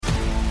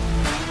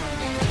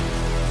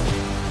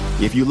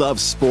If you love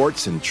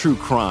sports and true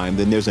crime,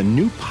 then there's a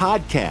new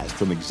podcast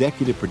from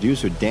executive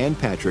producer Dan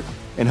Patrick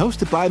and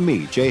hosted by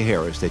me, Jay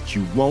Harris, that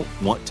you won't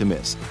want to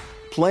miss.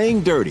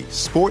 Playing Dirty: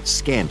 Sports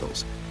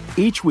Scandals.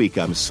 Each week,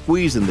 I'm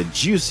squeezing the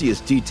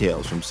juiciest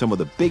details from some of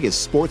the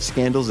biggest sports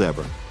scandals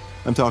ever.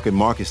 I'm talking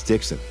Marcus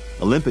Dixon,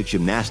 Olympic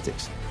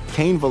gymnastics,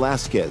 Cain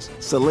Velasquez,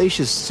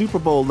 salacious Super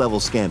Bowl-level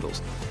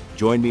scandals.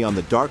 Join me on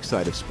the dark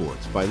side of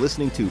sports by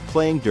listening to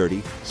Playing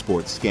Dirty: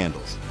 Sports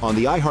Scandals on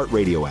the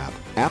iHeartRadio app,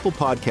 Apple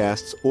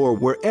Podcasts, or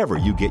wherever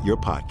you get your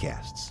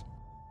podcasts.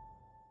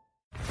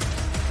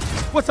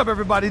 What's up,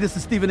 everybody? This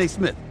is Stephen A.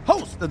 Smith,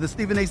 host of the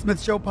Stephen A.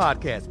 Smith Show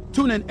podcast.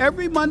 Tune in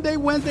every Monday,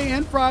 Wednesday,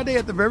 and Friday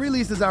at the very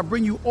least as I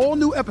bring you all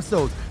new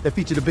episodes that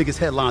feature the biggest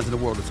headlines in the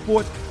world of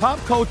sports, pop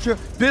culture,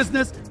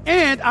 business,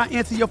 and I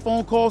answer your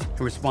phone calls and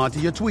respond to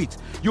your tweets.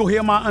 You'll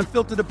hear my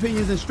unfiltered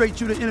opinions and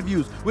straight-shooter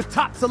interviews with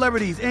top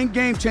celebrities and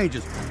game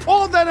changers.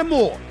 All that and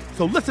more.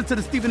 So listen to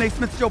the Stephen A.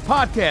 Smith Show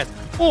podcast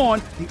on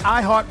the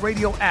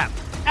iHeartRadio app,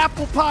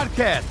 Apple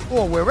Podcasts,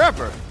 or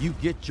wherever you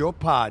get your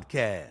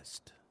podcast.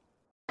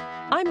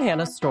 I'm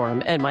Hannah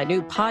Storm, and my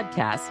new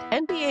podcast,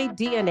 NBA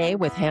DNA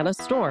with Hannah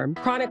Storm,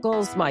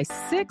 chronicles my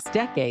 6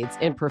 decades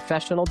in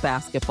professional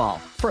basketball.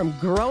 From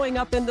growing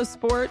up in the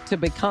sport to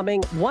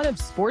becoming one of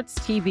sports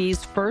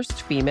TV's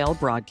first female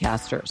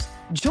broadcasters.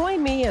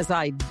 Join me as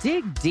I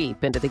dig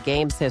deep into the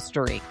game's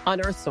history,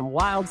 unearth some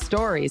wild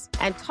stories,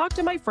 and talk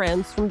to my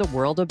friends from the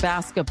world of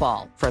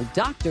basketball, from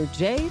Dr.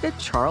 J to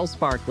Charles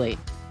Barkley.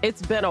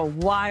 It's been a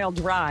wild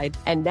ride,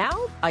 and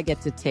now I get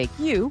to take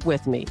you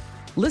with me.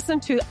 Listen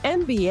to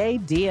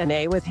NBA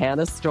DNA with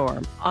Hannah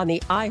Storm on the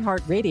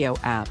iHeartRadio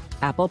app,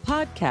 Apple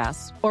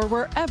Podcasts, or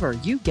wherever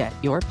you get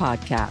your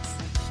podcasts.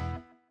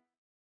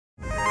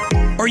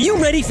 Are you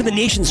ready for the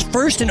nation's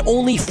first and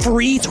only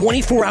free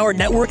 24-hour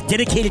network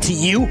dedicated to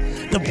you,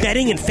 the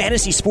betting and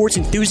fantasy sports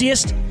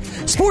enthusiast?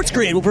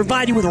 SportsGrid will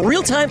provide you with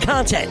real-time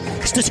content,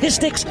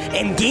 statistics,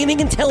 and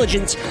gaming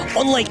intelligence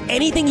unlike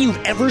anything you've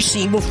ever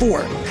seen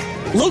before.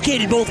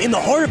 Located both in the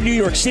heart of New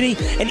York City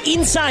and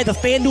inside the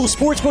FanDuel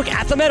Sportsbook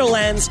at the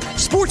Meadowlands,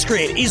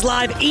 SportsGrid is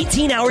live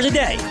 18 hours a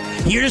day,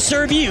 here to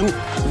serve you,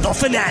 the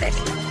fanatic.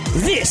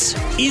 This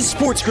is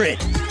SportsGrid.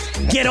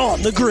 Get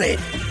on the grid.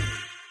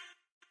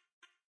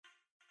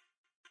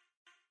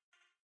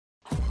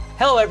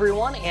 Hello,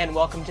 everyone, and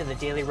welcome to the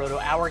Daily Roto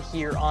Hour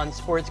here on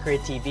SportsGrid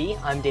TV.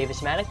 I'm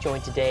Davis Maddock,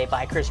 joined today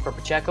by Christopher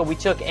Pacheco. We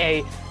took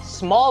a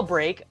small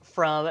break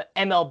from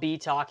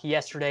MLB talk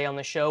yesterday on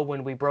the show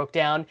when we broke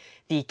down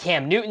the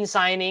Cam Newton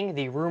signing,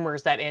 the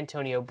rumors that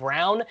Antonio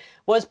Brown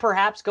was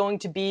perhaps going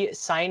to be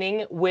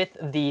signing with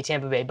the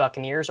Tampa Bay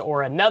Buccaneers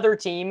or another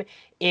team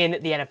in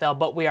the NFL.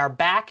 But we are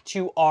back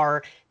to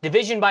our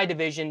division by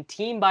division,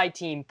 team by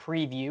team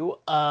preview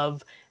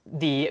of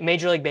the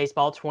Major League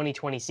Baseball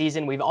 2020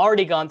 season. We've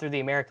already gone through the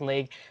American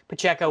League.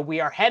 Pacheco,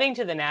 we are heading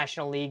to the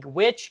National League,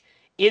 which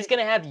is going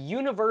to have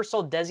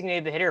universal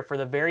designated hitter for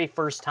the very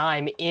first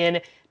time in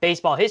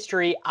baseball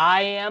history.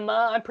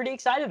 I'm pretty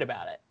excited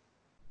about it.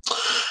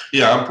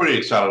 Yeah, I'm pretty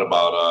excited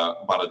about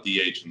a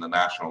DH in the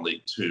National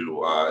League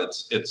too.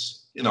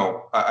 It's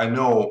I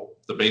know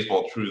the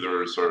baseball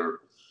truthers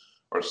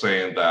are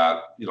saying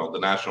that the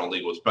National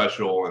League was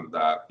special and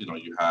that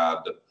you had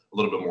a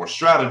little bit more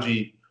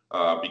strategy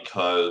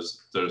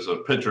because there's a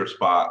pitcher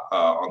spot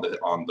on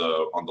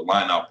the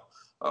lineup,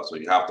 so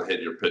you have to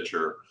hit your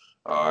pitcher.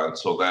 And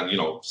so then,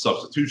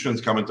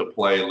 substitutions come into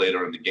play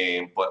later in the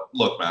game. But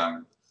look,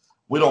 man,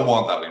 we don't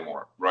want that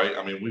anymore, right?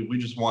 I mean, we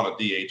just want a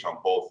DH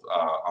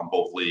on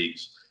both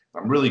leagues.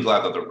 I'm really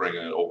glad that they're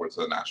bringing it over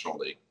to the National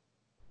League.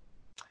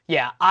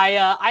 Yeah,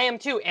 I am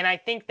too. And I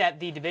think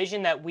that the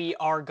division that we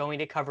are going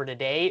to cover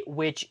today,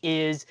 which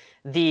is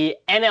the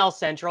NL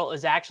Central,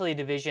 is actually a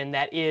division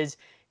that is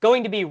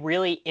going to be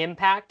really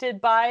impacted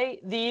by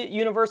the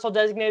universal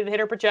designated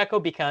hitter, Pacheco,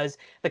 because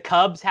the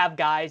Cubs have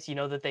guys,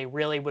 that they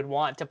really would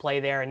want to play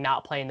there and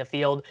not play in the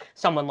field.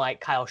 Someone like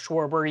Kyle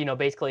Schwarber,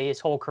 basically his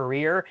whole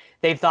career,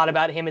 they've thought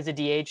about him as a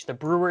DH. The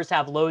Brewers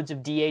have loads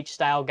of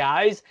DH-style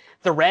guys.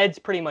 The Reds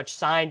pretty much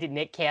signed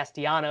Nick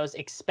Castellanos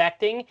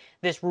expecting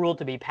this rule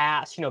to be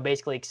passed,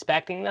 basically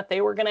expecting that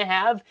they were going to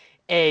have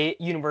a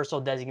universal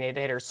designated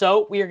hitter.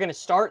 So we are going to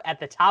start at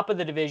the top of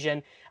the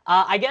division.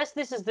 I guess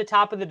this is the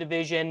top of the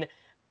division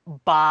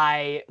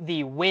by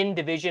the win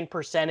division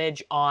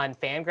percentage on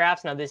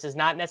Fangraphs. Now, this is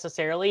not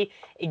necessarily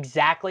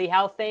exactly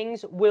how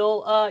things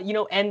will,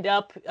 end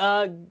up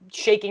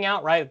shaking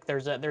out, right?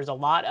 There's a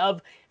lot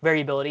of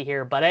variability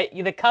here, but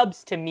the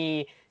Cubs, to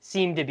me,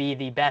 seem to be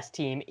the best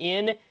team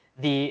in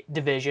the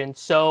division.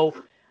 So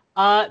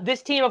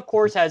this team, of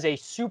course, has a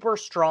super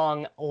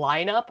strong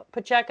lineup,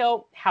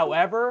 Pacheco.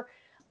 However,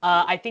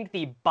 I think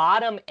the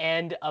bottom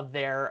end of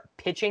their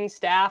pitching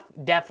staff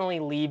definitely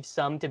leaves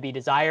some to be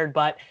desired.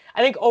 But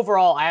I think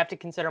overall, I have to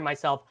consider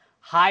myself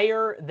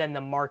higher than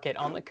the market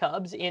on the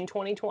Cubs in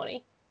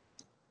 2020.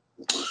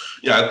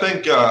 Yeah,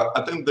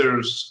 I think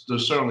there's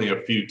certainly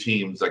a few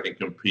teams that can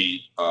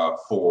compete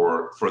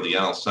for the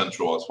NL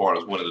Central as far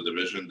as winning the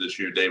division this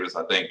year, Davis.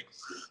 I think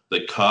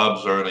the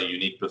Cubs are in a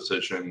unique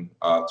position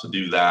to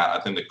do that.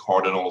 I think the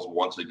Cardinals,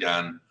 once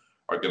again,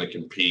 are going to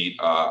compete.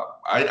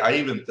 I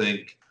even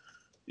think,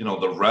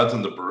 the Reds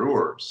and the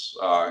Brewers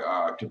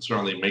can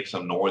certainly make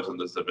some noise in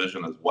this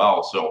division as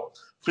well. So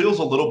feels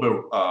a little bit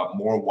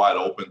more wide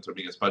open to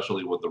me,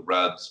 especially with the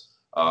Reds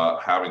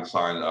having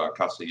signed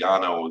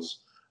Castellanos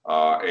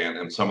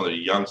and some of the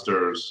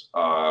youngsters,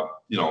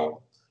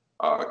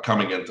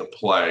 coming into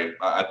play.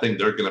 I think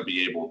they're going to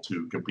be able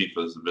to compete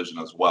for this division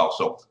as well.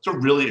 So it's a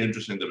really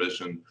interesting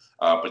division.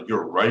 But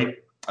you're right.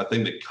 I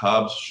think the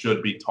Cubs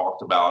should be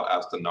talked about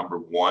as the number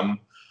one.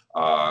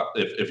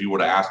 If you were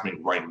to ask me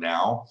right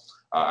now,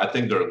 I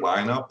think their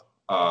lineup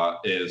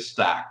is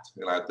stacked,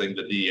 and I think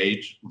the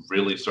DH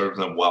really serves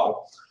them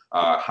well.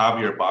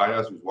 Javier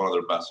Baez, who's one of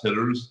their best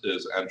hitters,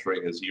 is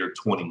entering his year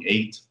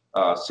 28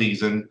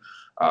 season.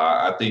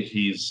 I think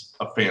he's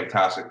a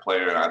fantastic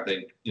player, and I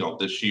think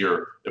this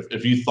year,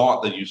 if you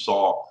thought that you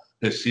saw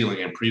his ceiling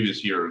in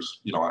previous years,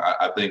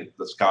 I think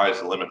the sky's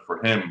the limit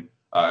for him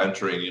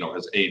entering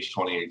his age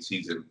 28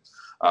 season.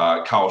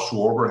 Kyle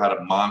Schwarber had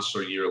a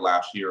monster year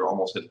last year,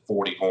 almost hit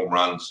 40 home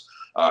runs.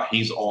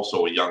 He's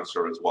also a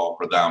youngster as well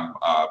for them.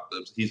 I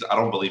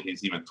don't believe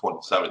he's even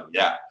 27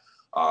 yet.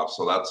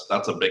 So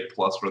that's a big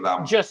plus for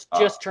them. Just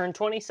turned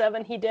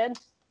 27, he did?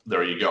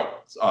 There you go.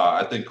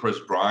 I think Chris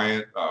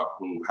Bryant,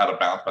 who had a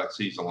bounce-back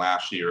season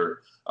last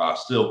year,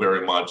 still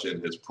very much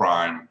in his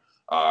prime.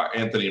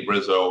 Anthony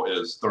Rizzo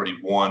is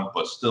 31,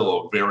 but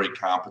still a very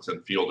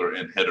competent fielder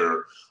and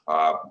hitter.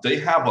 They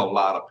have a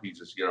lot of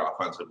pieces here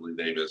offensively,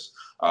 Davis,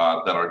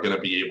 that are going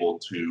to be able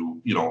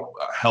to,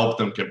 help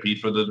them compete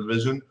for the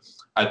division.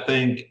 I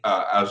think,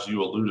 as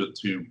you alluded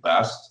to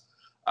best,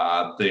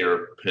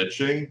 their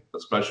pitching,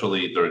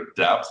 especially their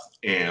depth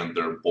and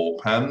their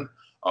bullpen,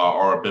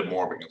 are a bit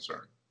more of a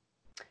concern.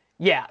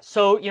 Yeah,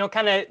 so,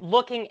 kind of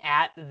looking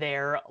at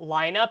their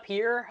lineup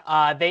here,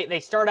 they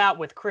start out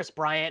with Chris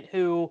Bryant,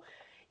 who,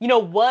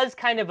 was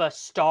kind of a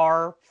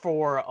star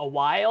for a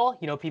while.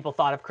 People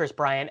thought of Chris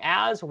Bryant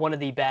as one of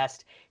the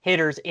best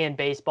hitters in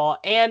baseball.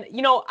 And,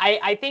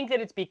 I think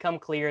that it's become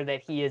clear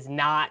that he is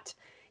not,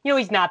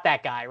 he's not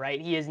that guy, right?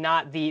 He is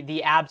not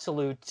the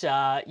absolute,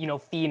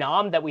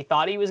 phenom that we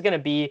thought he was going to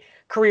be.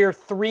 Career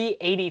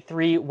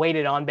 383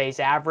 weighted on base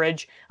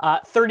average,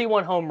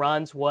 31 home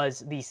runs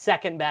was the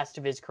second best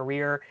of his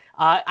career.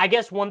 I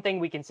guess one thing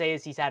we can say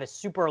is he's had a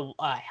super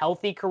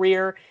healthy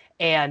career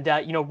and,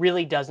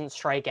 really doesn't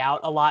strike out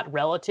a lot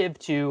relative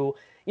to,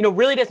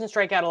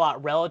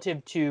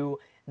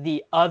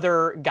 the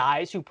other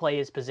guys who play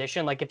his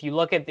position. Like if you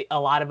look at a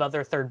lot of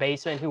other third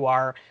basemen who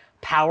are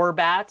power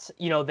bats,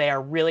 they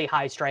are really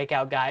high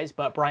strikeout guys,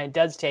 but Bryant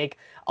does take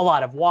a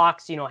lot of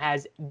walks,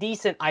 has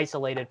decent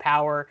isolated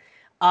power.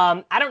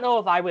 I don't know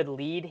if I would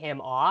lead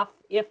him off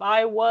if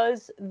I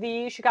was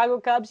the Chicago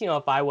Cubs,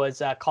 if I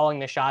was calling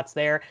the shots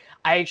there.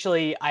 I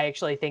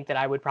actually think that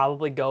I would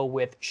probably go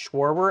with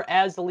Schwarber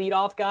as the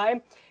leadoff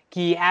guy.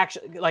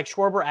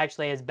 Schwarber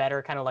actually has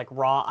better kind of like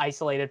raw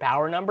isolated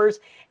power numbers.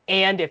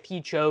 And if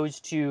he chose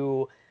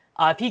to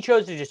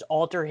just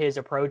alter his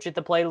approach at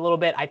the plate a little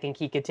bit, I think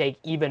he could take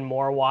even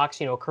more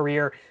walks.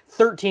 Career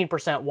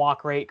 13%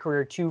 walk rate,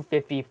 career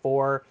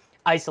 254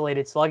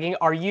 isolated slugging.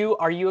 Are you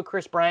a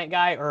Chris Bryant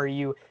guy, or are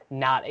you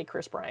not a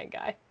Chris Bryant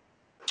guy?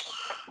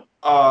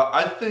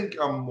 I think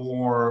I'm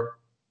more.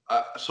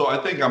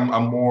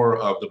 I'm more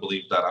of the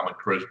belief that I'm a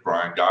Chris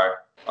Bryant guy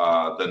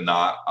than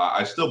not.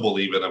 I still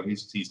believe in him.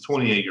 He's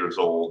 28 years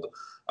old.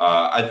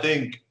 I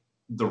think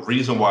the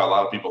reason why a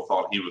lot of people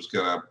thought he was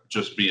going to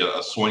just be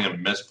a swing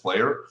and miss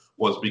player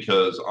was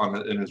because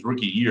in his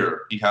rookie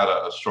year, he had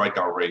a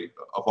strikeout rate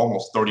of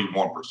almost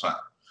 31%.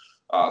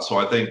 So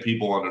I think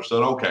people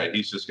understood, okay,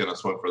 he's just going to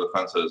swing for the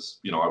fences,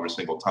 every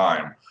single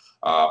time.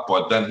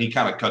 But then he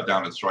kind of cut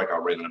down his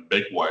strikeout rate in a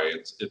big way.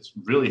 It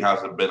really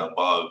hasn't been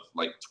above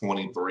like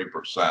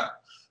 23%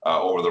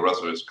 over the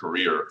rest of his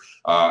career.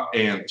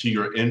 And to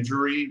your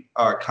injury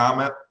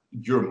comment,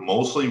 you're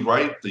mostly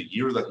right. The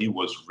year that he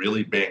was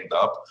really banged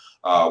up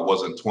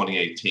was in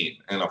 2018.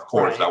 And of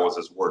course, That was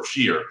his worst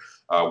year,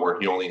 where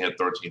he only hit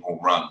 13 home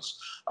runs.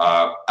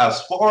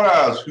 As far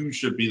as who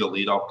should be the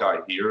leadoff guy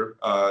here,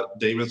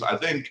 Davis, I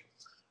think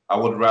I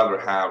would rather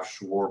have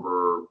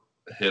Schwarber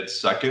hit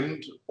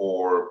second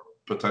or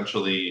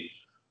potentially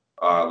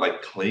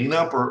like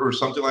cleanup or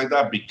something like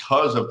that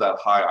because of that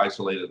high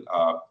isolated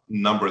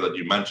number that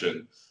you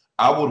mentioned.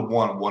 I would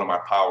want one of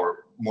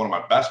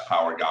my best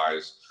power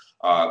guys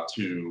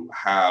to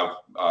have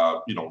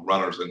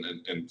runners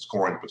in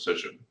scoring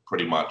position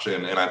pretty much,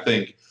 and I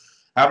think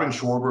having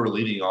Schwarber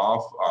leading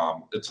off,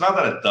 it's not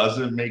that it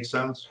doesn't make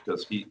sense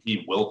because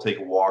he will take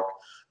a walk,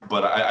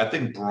 but I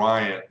think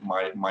Bryant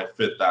might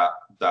fit that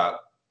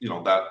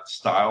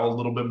style a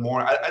little bit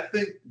more. I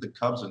think the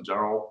Cubs in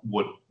general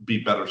would be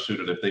better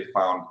suited if they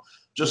found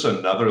just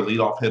another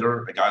leadoff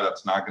hitter, a guy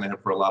that's not going to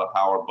hit for a lot of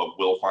power, but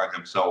will find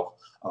himself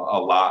a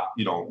lot,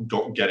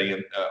 getting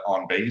in,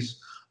 on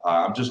base.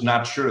 I'm just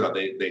not sure that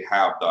they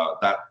have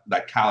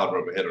that caliber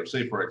of a hitter.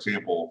 Say, for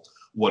example,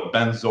 what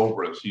Ben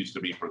Zobrist used to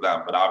be for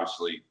them, but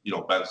obviously,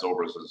 Ben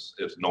Zobrist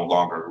is no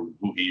longer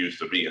who he used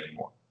to be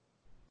anymore.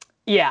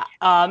 Yeah.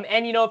 And,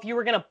 if you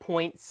were going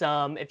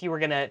to if you were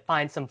going to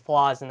find some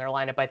flaws in their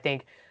lineup, I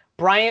think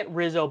Bryant,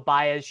 Rizzo,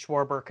 Baez,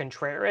 Schwarber,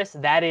 Contreras,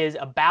 that is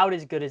about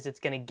as good as it's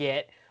going to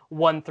get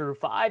 1 through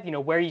 5.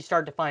 Where you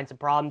start to find some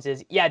problems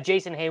is,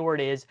 Jason Heyward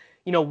is,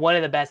 one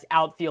of the best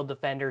outfield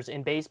defenders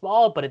in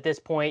baseball, but at this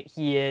point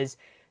he is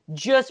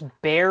just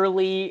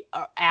barely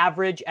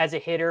average as a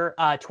hitter.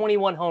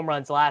 21 home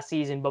runs last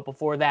season, but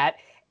before that,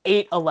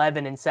 8,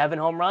 11, and 7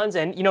 home runs.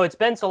 And, it's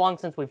been so long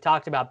since we've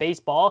talked about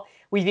baseball.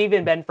 We've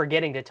even been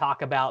forgetting to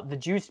talk about the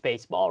juice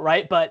baseball,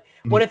 right? But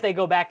what if they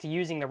go back to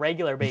using the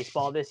regular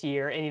baseball this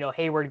year and,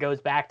 Heyward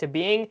goes back to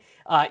being,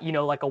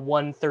 like a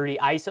 130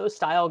 ISO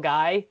style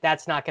guy?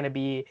 That's not going to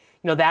be,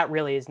 that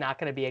really is not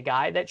going to be a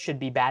guy that should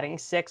be batting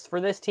 6th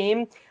for this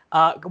team.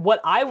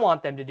 What I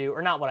want them to do,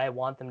 or not what I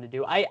want them to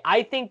do,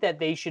 I think that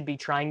they should be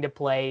trying to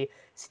play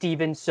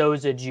Steven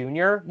Souza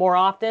Jr. more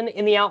often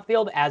in the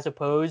outfield as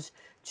opposed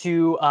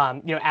to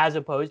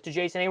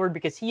Jason Heyward,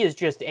 because he is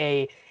just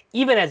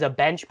even as a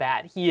bench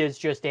bat, he is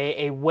just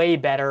a way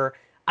better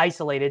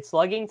isolated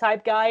slugging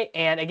type guy.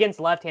 And against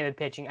left-handed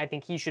pitching, I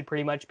think he should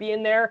pretty much be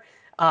in there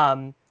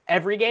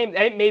every game,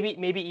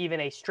 maybe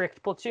even a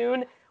strict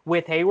platoon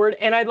with Heyward.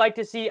 And I'd like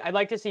to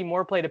see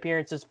more plate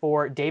appearances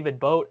for David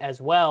Bote as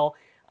well.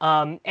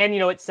 And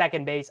at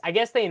second base, I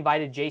guess they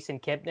invited Jason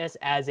Kipnis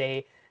as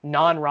a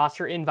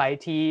non-roster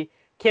invitee.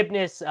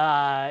 Kipnis,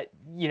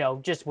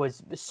 just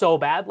was so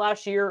bad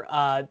last year.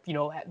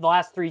 The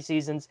last 3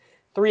 seasons,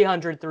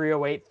 300,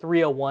 308,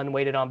 301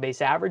 weighted on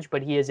base average,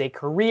 but he is a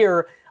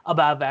career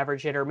above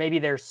average hitter. Maybe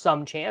there's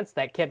some chance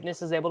that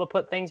Kipnis is able to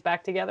put things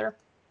back together.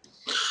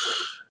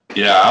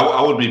 Yeah,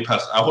 I would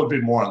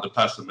be more on the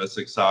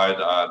pessimistic side,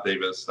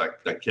 Davis,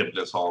 that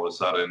Kipnis all of a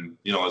sudden,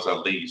 is at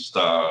least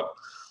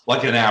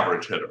like an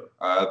average hitter.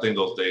 I think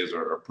those days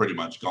are pretty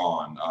much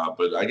gone.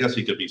 But I guess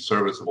he could be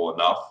serviceable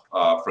enough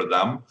for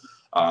them.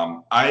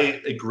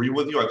 I agree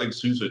with you. I think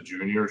Souza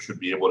Jr. should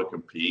be able to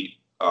compete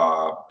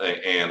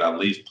and at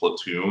least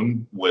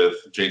platoon with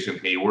Jason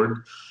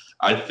Heyward.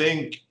 I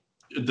think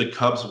the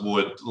Cubs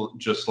would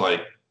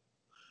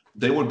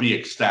they would be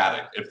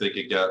ecstatic if they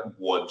could get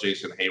what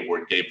Jason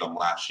Heyward gave them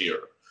last year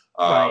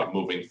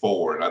moving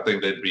forward. I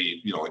think they'd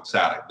be,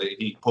 ecstatic.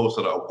 He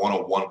posted a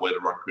 101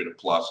 weighted run created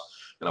plus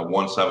and a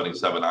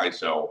 177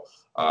 ISO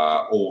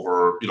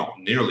over,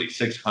 nearly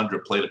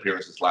 600 plate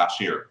appearances last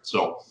year.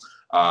 So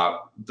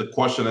the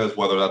question is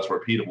whether that's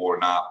repeatable or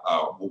not.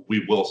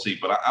 We will see.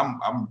 But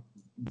I'm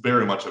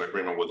very much in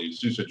agreement with you.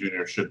 Souza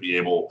Jr. should be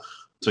able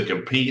to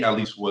compete at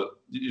least with,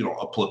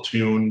 a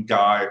platoon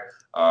guy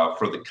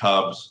for the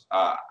Cubs.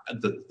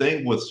 The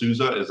thing with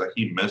Souza is that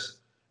he missed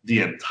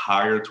the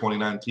entire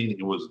 2019.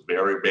 He was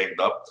very banged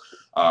up.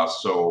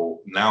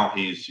 So now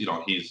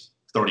he's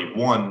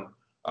 31.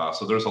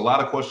 So there's a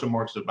lot of question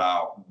marks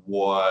about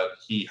what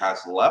he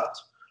has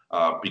left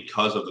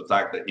because of the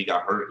fact that he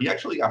got hurt. He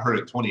actually got hurt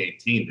in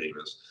 2018,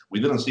 Davis. We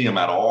didn't see him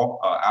at all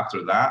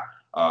after that.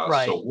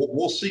 So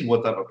we'll see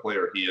what type of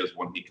player he is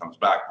when he comes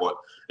back. But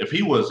if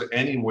he was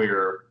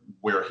anywhere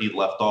where he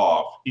left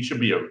off, he should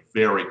be a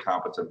very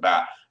competent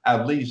bat,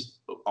 at least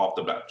off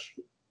the bench.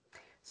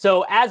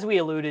 So as we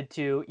alluded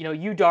to,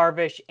 Yu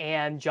Darvish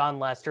and Jon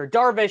Lester.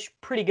 Darvish,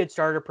 pretty good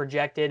starter,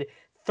 projected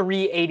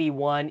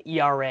 3.81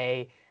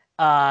 ERA.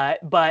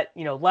 But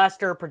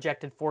Lester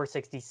projected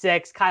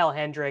 4.66. Kyle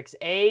Hendricks,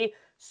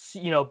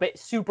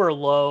 super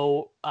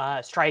low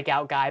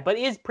strikeout guy, but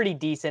is pretty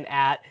decent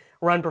at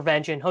run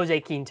prevention. Jose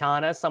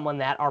Quintana, someone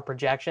that our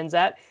projections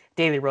at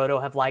Daily Roto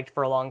have liked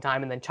for a long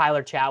time, and then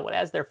Tyler Chatwood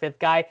as their 5th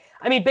guy.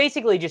 I mean,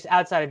 basically just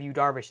outside of Yu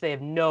Darvish, they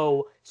have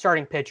no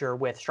starting pitcher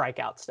with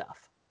strikeout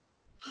stuff.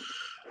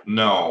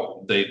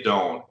 No, they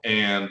don't.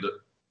 And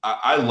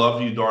I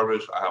love Yu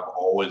Darvish. I have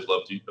always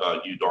loved Yu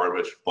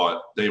Darvish,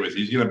 but Davis,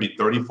 he's going to be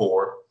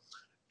 34,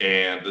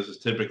 and this is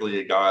typically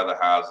a guy that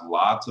has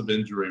lots of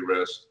injury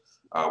risk.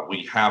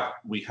 We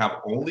have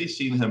only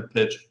seen him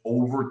pitch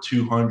over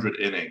 200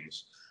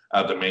 innings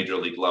at the major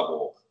league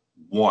level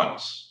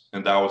once,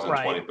 and that was in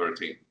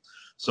 2013.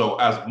 So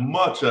as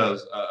much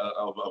as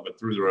of a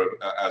through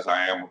as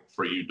I am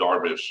for Yu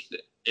Darvish,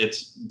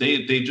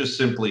 they just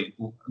simply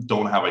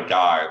don't have a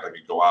guy that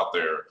can go out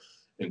there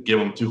and give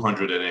them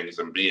 200 innings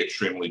and be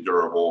extremely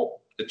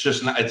durable.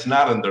 It's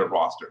not in their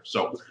roster.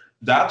 So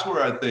that's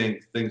where I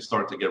think things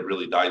start to get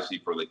really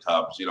dicey for the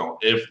Cubs.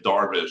 If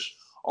Darvish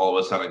all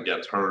of a sudden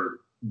gets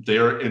hurt,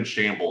 they're in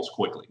shambles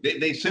quickly.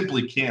 They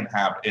simply can't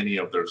have any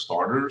of their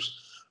starters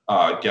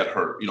get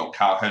hurt.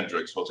 Kyle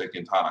Hendricks, Jose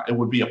Quintana. It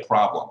would be a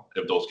problem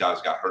if those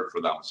guys got hurt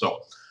for them.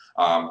 So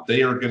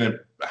they are going to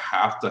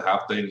have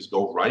things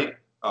go right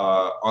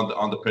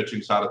on the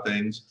pitching side of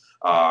things.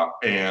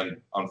 And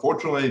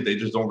unfortunately, they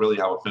just don't really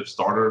have a 5th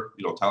starter.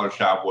 Tyler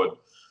Chatwood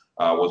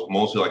was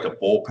mostly like a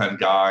bullpen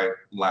guy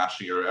last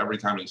year. Every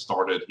time he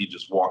started, he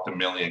just walked a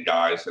million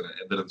guys, and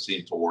it didn't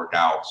seem to work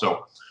out.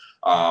 So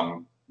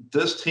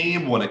this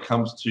team, when it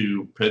comes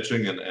to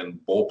pitching and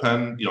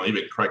bullpen,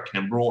 even Craig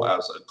Kimbrell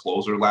as a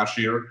closer last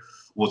year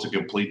was a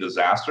complete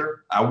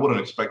disaster. I wouldn't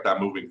expect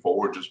that moving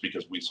forward just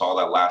because we saw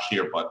that last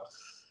year. But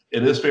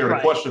it is fair to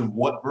question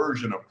what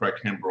version of Craig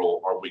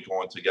Kimbrel are we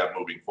going to get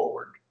moving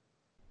forward.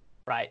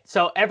 Right.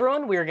 So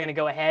everyone, we're going to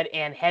go ahead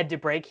and head to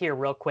break here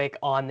real quick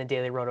on the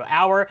Daily Roto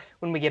Hour.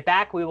 When we get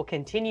back, we will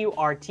continue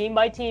our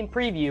team-by-team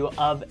preview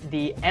of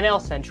the NL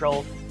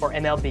Central for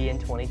MLB in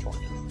 2020.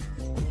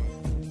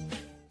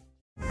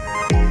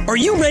 Are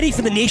you ready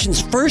for the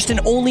nation's first and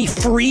only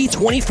free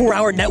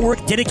 24-hour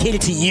network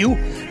dedicated to you,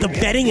 the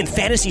betting and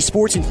fantasy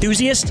sports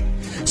enthusiast?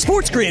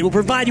 SportsGrid will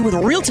provide you with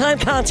real-time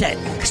content,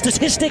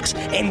 statistics,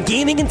 and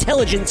gaming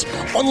intelligence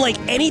unlike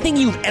anything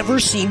you've ever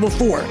seen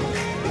before.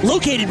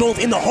 Located both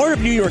in the heart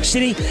of New York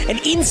City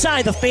and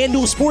inside the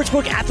FanDuel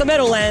Sportsbook at the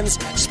Meadowlands,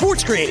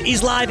 SportsGrid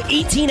is live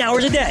 18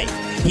 hours a day,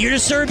 here to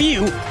serve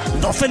you,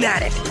 the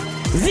fanatic.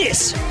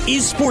 This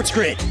is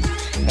SportsGrid.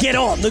 Get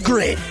on the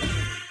grid.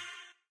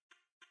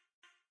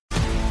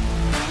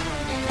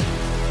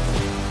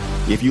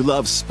 If you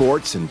love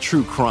sports and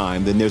true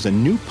crime, then there's a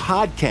new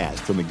podcast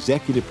from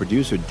executive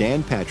producer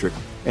Dan Patrick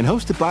and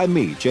hosted by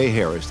me, Jay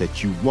Harris,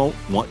 that you won't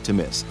want to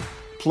miss.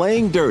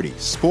 Playing Dirty: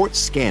 Sports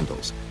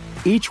Scandals.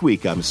 Each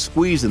week, I'm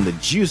squeezing the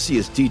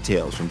juiciest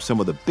details from some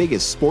of the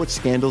biggest sports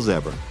scandals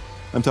ever.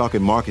 I'm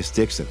talking Marcus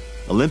Dixon,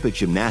 Olympic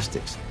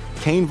gymnastics,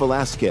 Cain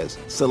Velasquez,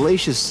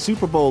 salacious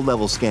Super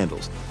Bowl-level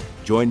scandals.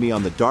 Join me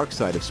on the dark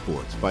side of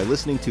sports by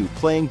listening to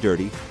Playing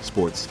Dirty: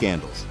 Sports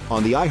Scandals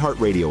on the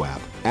iHeartRadio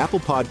app,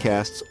 Apple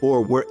Podcasts,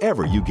 or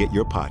wherever you get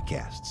your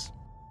podcasts.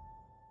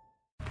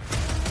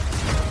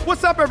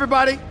 What's up,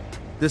 everybody?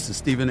 This is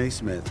Stephen A.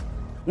 Smith.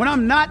 When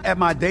I'm not at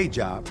my day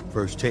job,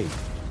 First Take,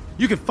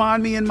 you can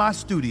find me in my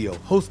studio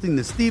hosting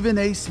the Stephen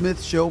A.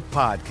 Smith Show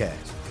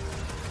podcast.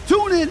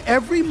 Tune in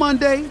every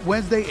Monday,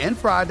 Wednesday, and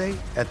Friday,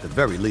 at the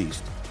very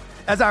least,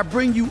 as I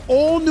bring you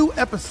all new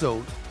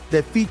episodes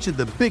that feature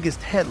the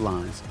biggest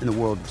headlines in the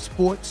world of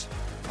sports,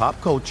 pop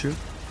culture,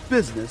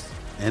 business,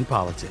 and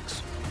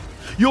politics.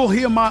 You'll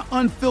hear my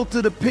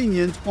unfiltered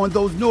opinions on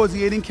those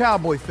nauseating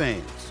Cowboy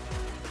fans,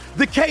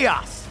 the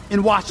chaos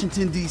in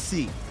Washington,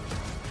 D.C.,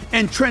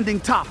 and trending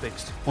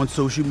topics on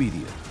social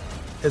media,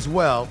 as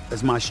well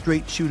as my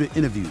straight shooter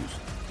interviews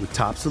with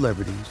top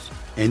celebrities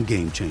and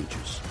game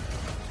changers.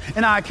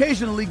 And I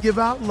occasionally give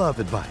out love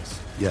advice.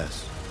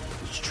 Yes,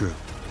 it's true.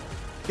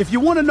 If you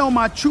want to know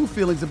my true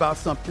feelings about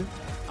something,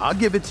 I'll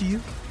give it to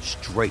you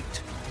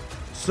straight.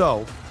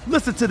 So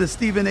listen to the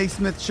Stephen A.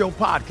 Smith Show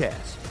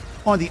podcast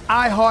on the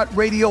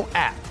iHeartRadio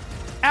app,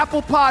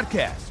 Apple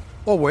Podcasts,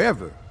 or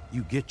wherever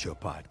you get your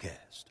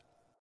podcast.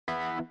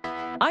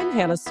 I'm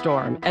Hannah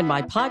Storm, and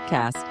my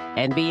podcast,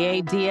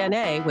 NBA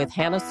DNA with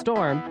Hannah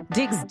Storm,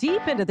 digs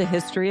deep into the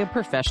history of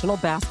professional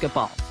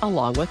basketball,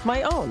 along with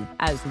my own,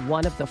 as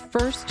one of the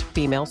first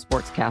female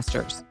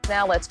sportscasters.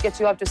 Now let's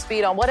get you up to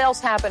speed on what else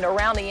happened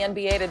around the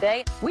NBA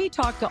today. We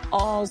talk to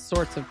all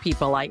sorts of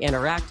people I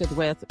interacted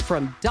with,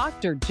 from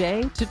Dr.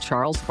 J to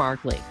Charles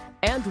Barkley,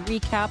 and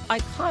recap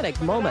iconic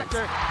moments.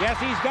 Yes,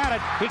 he's got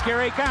it.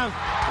 Here he comes.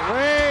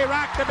 Way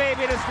rock the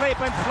baby to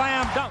sleep and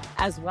slam dunk.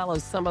 As well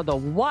as some of the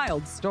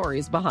wild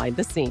stories behind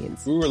the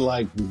scenes. We were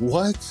like,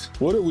 what?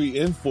 What are we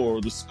in for?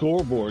 The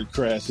scoreboard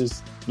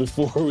crashes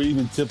before we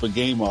even tip a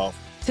game off.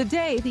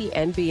 Today, the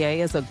NBA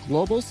is a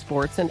global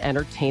sports and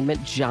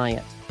entertainment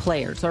giant.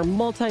 Players are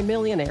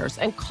multimillionaires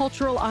and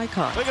cultural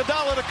icons.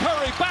 Iguodala to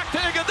Curry, back to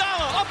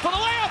Iguodala, up for the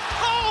layup.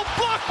 Oh,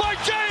 blocked by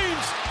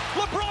James.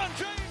 LeBron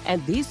James.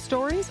 And these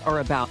stories are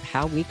about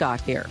how we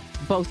got here,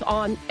 both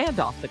on and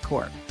off the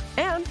court.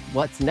 And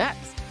what's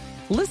next?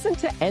 Listen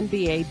to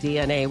NBA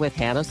DNA with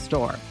Hannah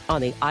Storm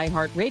on the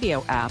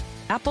iHeartRadio app,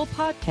 Apple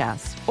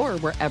Podcasts, or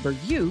wherever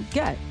you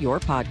get your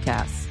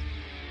podcasts.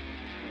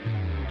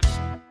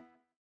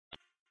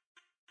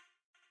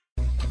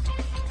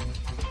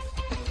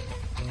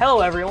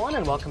 Hello, everyone,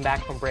 and welcome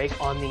back from break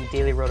on the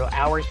Daily Roto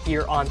Hour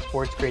here on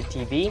SportsGrid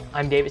TV.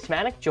 I'm David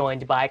Smanik,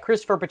 joined by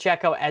Christopher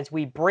Pacheco as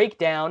we break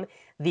down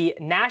the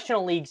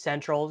National League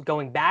Central,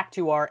 going back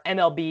to our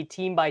MLB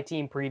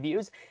team-by-team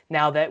previews.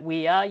 Now that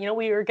we are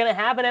going to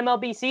have an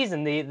MLB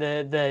season,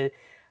 the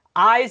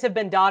I's have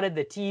been dotted,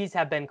 the T's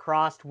have been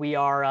crossed. We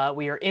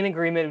are in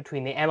agreement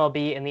between the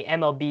MLB and the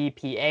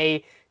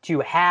MLBPA to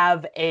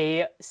have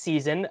a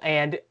season.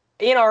 And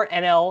in our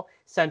NL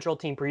Central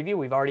team preview,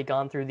 we've already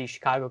gone through the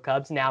Chicago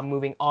Cubs. Now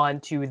moving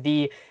on to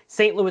the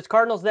St. Louis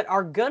Cardinals, that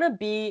are going to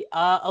be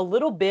a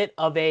little bit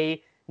of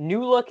a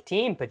new look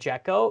team,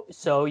 Pacheco.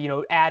 So,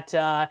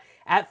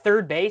 at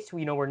third base,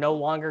 we're no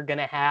longer going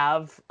to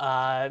have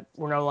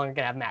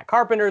Matt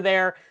Carpenter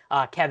there.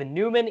 Kevin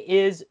Newman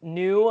is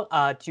new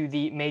to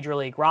the Major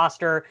League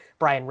roster.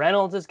 Brian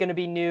Reynolds is going to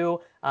be new.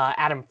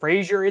 Adam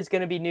Frazier is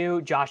going to be new.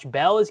 Josh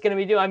Bell is going to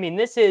be new. I mean,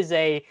 this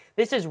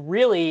is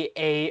really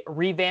a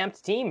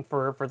revamped team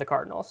for the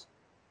Cardinals.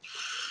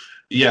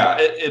 Yeah,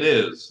 it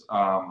is.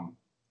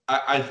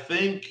 I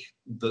think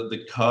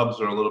the Cubs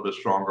are a little bit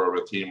stronger of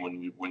a team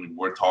when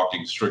we're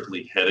talking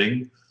strictly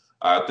hitting.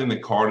 I think the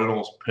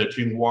Cardinals,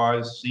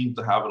 pitching-wise, seem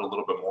to have it a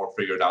little bit more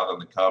figured out than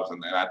the Cubs,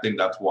 and I think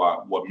that's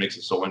what makes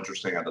it so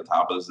interesting at the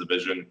top of this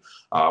division.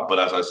 But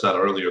as I said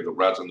earlier, the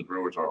Reds and the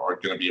Brewers are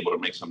going to be able to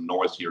make some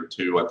noise here,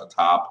 too, at the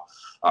top.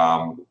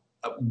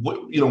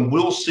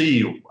 we'll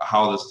see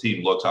how this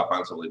team looks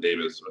offensively,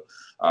 Davis.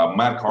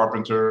 Matt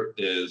Carpenter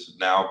is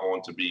now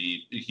going to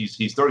be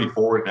he's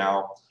 34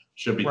 now,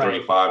 should be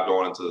 35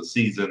 going into the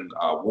season.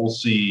 We'll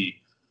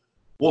see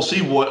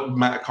what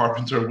Matt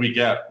Carpenter we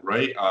get,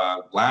 right?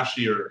 Last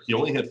year he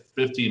only hit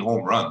 15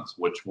 home runs,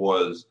 which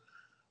was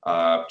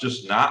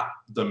just not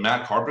the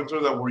Matt Carpenter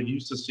that we're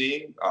used to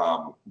seeing.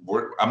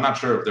 I'm not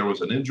sure if there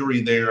was an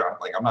injury there.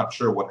 I'm not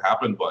sure what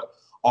happened, but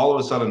all of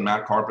a sudden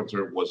Matt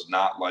Carpenter was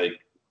not like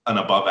an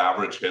above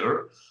average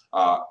hitter.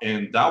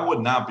 And that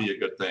would not be a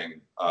good thing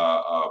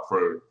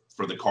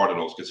for the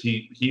Cardinals, because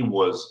he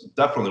was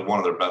definitely one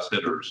of their best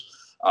hitters.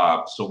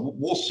 So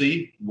we'll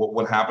see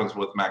what happens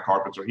with Matt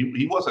Carpenter.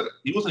 He wasn't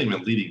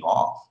even leading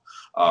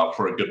off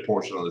for a good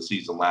portion of the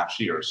season last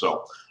year.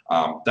 So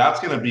that's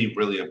going to be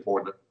really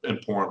important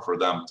for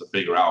them to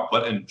figure out.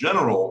 But in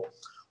general,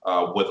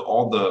 with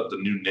all the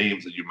new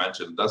names that you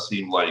mentioned, it does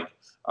seem like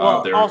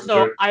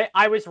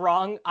I was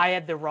wrong. I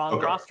had the wrong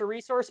roster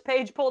resource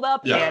page pulled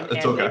up, and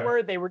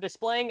they were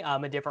displaying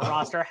a different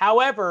roster.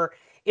 However,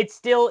 it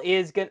still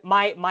is good.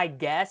 My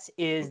guess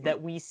is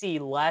that we see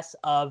less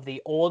of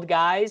the old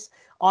guys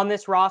on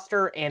this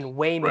roster and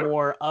way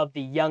more of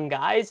the young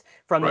guys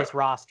from this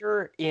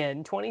roster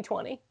in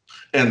 2020.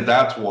 And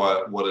that's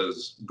what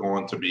is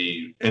going to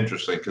be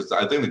interesting, because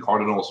I think the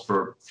Cardinals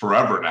for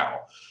forever now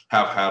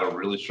have had a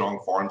really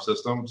strong farm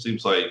system.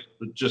 Seems like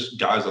just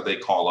guys that they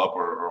call up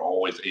are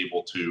always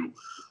able to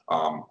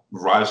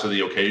rise to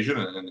the occasion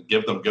and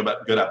give them good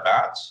at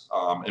bats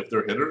if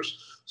they're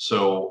hitters.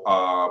 So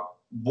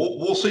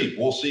we'll see.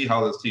 We'll see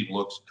how this team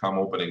looks come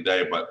opening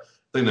day. But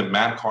I think the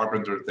Matt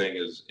Carpenter thing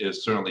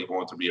is certainly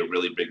going to be a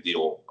really big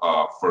deal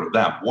for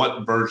them.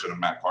 What version of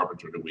Matt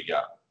Carpenter do we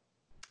get?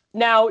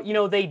 Now,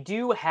 they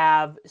do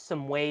have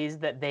some ways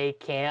that they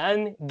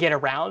can get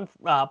around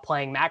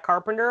playing Matt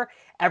Carpenter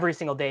every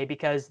single day,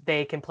 because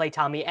they can play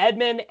Tommy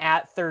Edman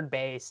at third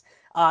base.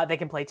 They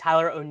can play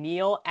Tyler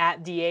O'Neill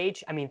at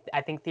DH. I mean,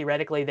 I think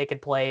theoretically they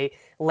could play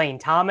Lane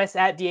Thomas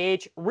at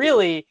DH.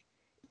 Really,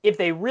 if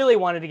they really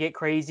wanted to get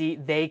crazy,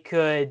 they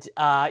could,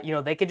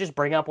 they could just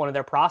bring up one of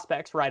their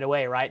prospects right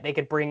away, right? They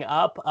could bring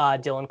up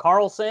Dylan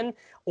Carlson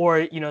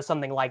or,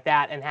 something like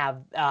that, and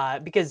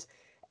have, because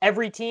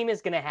every team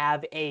is going to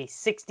have a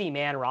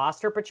 60-man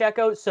roster,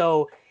 Pacheco.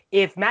 So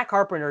if Matt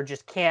Carpenter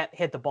just can't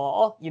hit the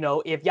ball,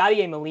 if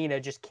Yadier Molina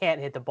just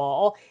can't hit the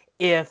ball,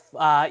 if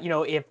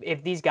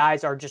these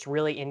guys are just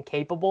really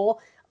incapable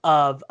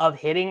of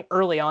hitting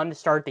early on to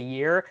start the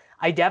year,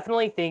 I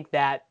definitely think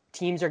that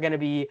teams are going to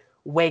be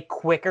way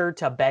quicker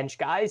to bench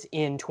guys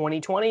in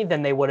 2020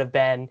 than they would have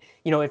been,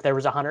 if there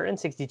was a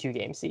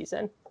 162-game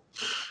season.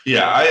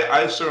 Yeah,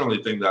 I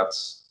certainly think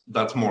that's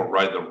more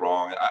right than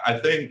wrong. I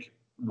think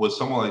with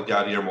someone like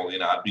Yadier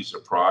Molina, I'd be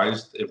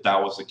surprised if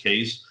that was the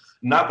case.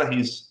 Not that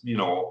he's,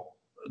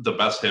 the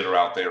best hitter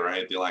out there or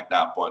anything like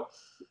that, but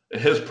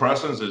his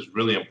presence is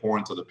really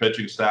important to the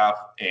pitching staff,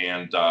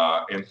 and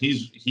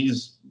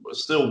he's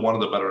still one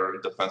of the better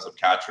defensive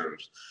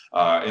catchers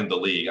in the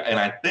league. And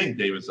I think,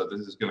 Davis, that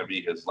this is going to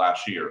be his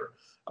last year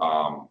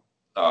for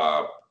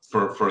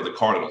the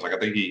Cardinals. I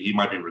think he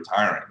might be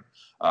retiring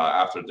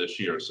after this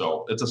year.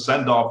 So it's a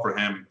send-off for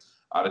him.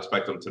 I'd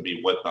expect him to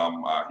be with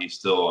them. He's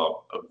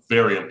still a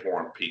very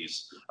important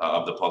piece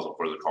of the puzzle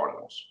for the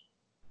Cardinals.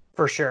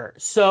 For sure.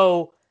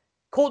 So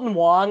Colton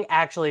Wong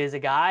actually is a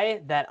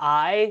guy that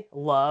I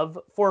love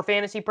for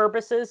fantasy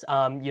purposes.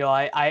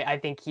 I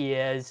think he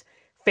is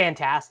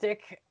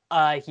fantastic.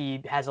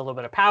 He has a little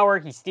bit of power.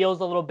 He steals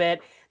a little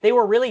bit. They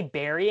were really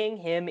burying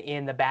him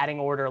in the batting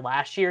order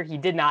last year. He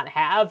did not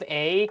have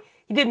a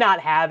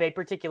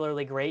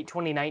particularly great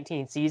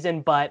 2019 season,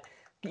 but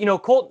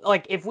Colt,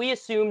 if we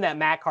assume that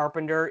Matt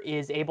Carpenter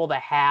is able to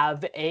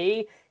have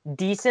a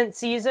decent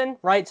season,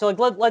 right? So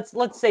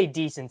let's say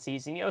decent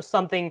season,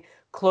 something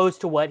close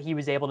to what he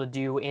was able to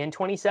do in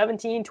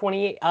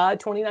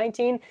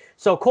 2019.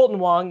 So Colton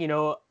Wong,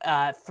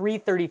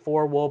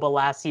 334 WOBA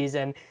last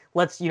season.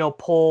 Let's,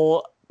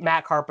 pull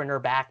Matt Carpenter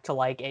back to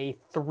like a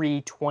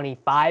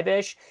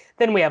 325-ish.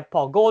 Then we have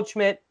Paul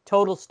Goldschmidt,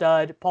 total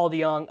stud. Paul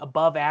DeJong,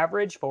 above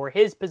average for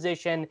his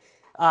position.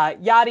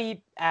 Yadi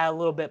a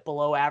little bit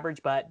below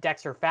average, but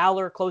Dexter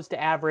Fowler close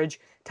to average.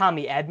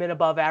 Tommy Edman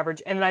above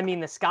average. And then,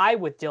 the sky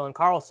with Dylan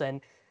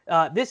Carlson.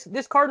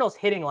 This Cardinals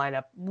hitting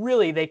lineup,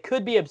 really, they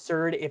could be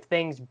absurd if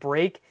things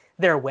break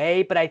their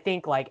way. But I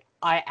think,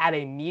 at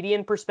a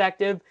median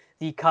perspective,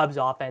 the Cubs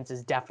offense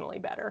is definitely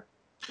better.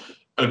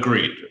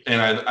 Agreed.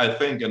 And I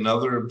think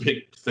another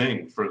big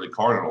thing for the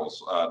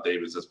Cardinals,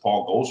 Davis, is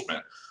Paul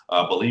Goldschmidt.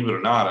 Believe it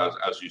or not,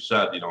 as you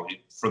said,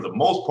 for the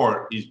most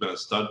part, he's been a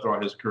stud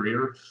throughout his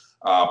career.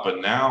 But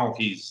now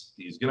he's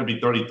going to be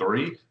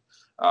 33.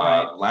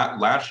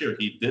 Last year,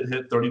 he did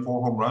hit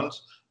 34 home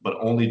runs, but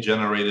only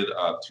generated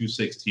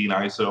 216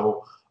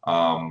 ISO.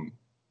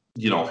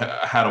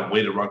 Had a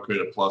weighted run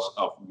created plus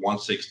of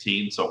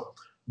 116. So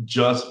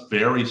just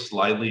very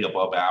slightly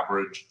above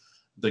average.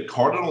 The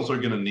Cardinals are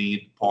going to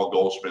need Paul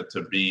Goldschmidt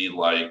to be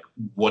like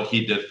what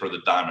he did for the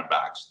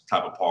Diamondbacks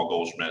type of Paul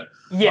Goldschmidt.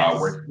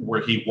 Yes.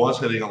 Where he was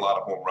hitting a lot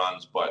of home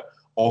runs, but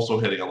also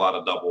hitting a lot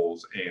of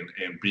doubles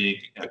and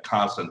being a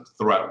constant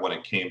threat when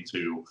it came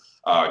to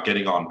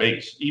getting on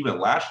base. Even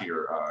last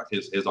year,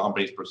 his on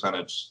base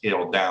percentage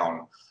scaled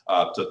down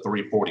to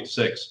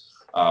 346.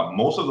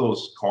 Most of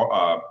those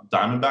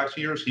Diamondbacks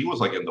years, he was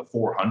like in the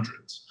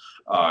 400s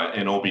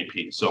in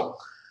OBP. So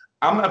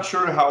I'm not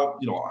sure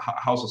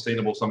how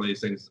sustainable some of these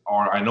things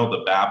are. I know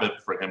the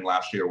BABIP for him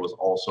last year was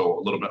also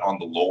a little bit on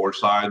the lower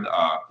side.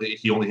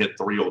 He only hit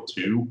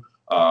 302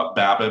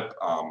 BABIP.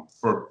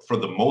 For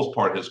the most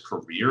part, his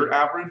career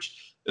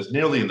average is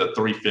nearly in the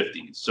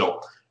 350s.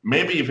 So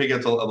maybe if he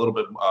gets a little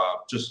bit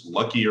just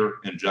luckier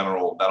in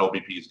general, that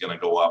OBP is going to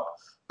go up.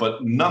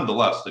 But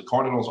nonetheless, the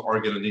Cardinals are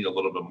going to need a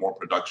little bit more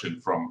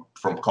production from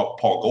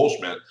Paul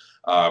Goldschmidt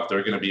if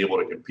they're going to be able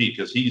to compete,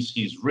 because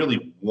he's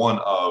really one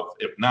of,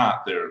 if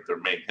not their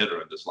main hitter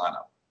in this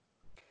lineup.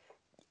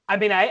 I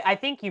mean, I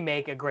think you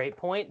make a great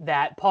point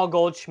that Paul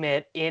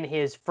Goldschmidt in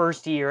his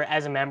first year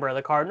as a member of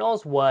the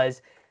Cardinals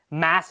was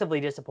massively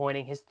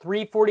disappointing. His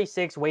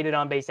 346 weighted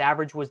on base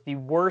average was the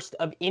worst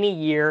of any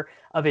year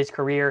of his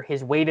career.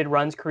 His weighted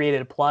runs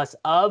created plus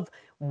of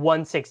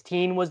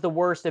 116 was the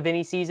worst of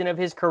any season of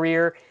his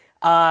career.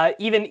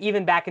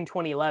 Even back in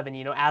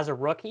 2011, as a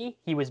rookie,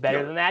 he was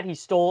better than that. He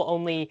stole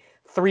only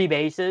 3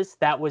 bases.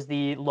 That was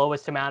the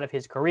lowest amount of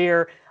his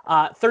career.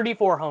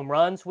 34 home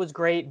runs was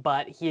great,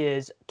 but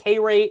his K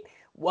rate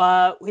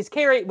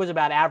was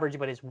about average,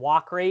 but his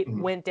walk rate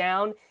went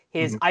down.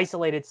 His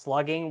isolated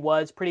slugging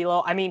was pretty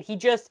low. I mean, he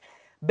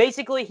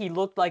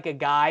looked like a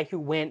guy who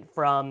went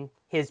from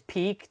his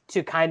peak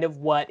to kind of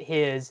what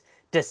his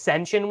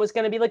descension was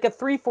going to be. Like a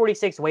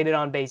 346 weighted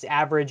on base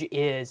average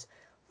is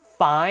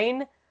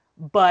fine,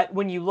 but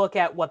when you look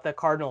at what the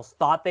Cardinals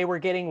thought they were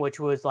getting, which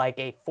was like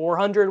a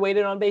 400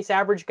 weighted on base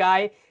average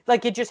guy,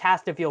 like it just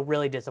has to feel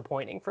really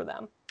disappointing for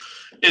them.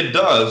 It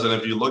does. And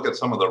if you look at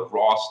some of the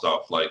raw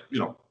stuff, like,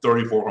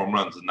 34 home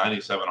runs and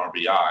 97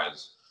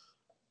 RBIs,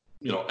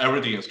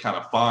 everything is kind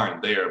of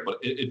fine there, but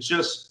it's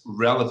just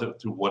relative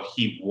to what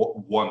he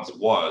once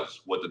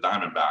was with the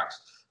Diamondbacks.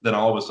 Then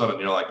all of a sudden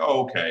you're like,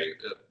 oh, okay,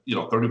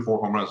 34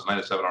 home runs,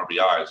 97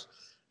 RBIs.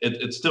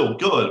 It's still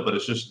good, but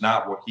it's just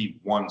not what he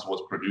once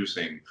was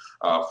producing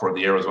for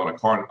the Arizona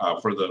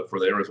for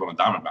the Arizona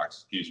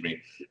Diamondbacks, excuse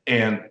me.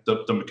 And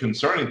the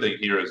concerning thing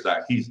here is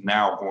that he's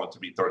now going to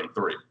be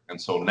 33, and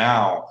so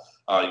now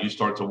you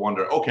start to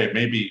wonder, okay,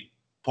 maybe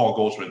Paul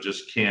Goldschmidt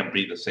just can't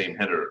be the same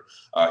hitter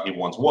he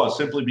once was,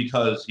 simply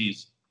because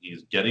he's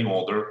getting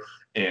older,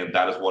 and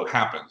that is what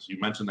happens. You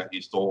mentioned that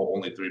he stole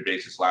only 3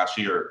 bases last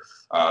year.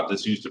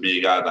 This used to be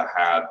a guy that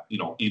had,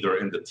 either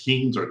in the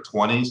teens or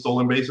 20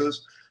 stolen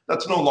bases.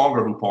 That's no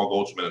longer who Paul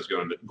Goldschmidt is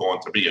going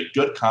to be. A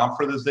good comp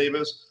for this,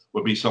 Davis,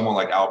 would be someone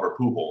like Albert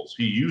Pujols.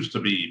 He used to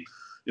be,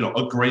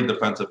 a great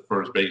defensive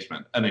first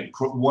baseman and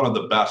one of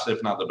the best,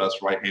 if not the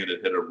best,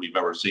 right-handed hitter we've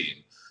ever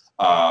seen.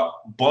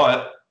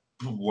 But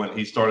when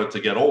he started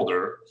to get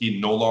older, he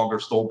no longer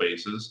stole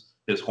bases.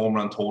 His home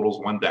run totals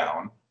went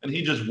down, and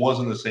he just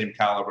wasn't the same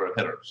caliber of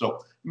hitter.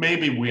 So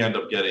maybe we end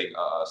up getting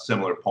a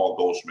similar Paul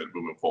Goldschmidt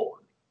moving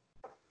forward.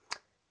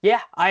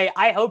 Yeah,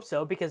 I hope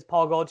so, because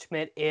Paul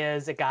Goldschmidt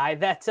is a guy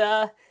that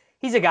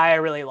he's a guy I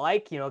really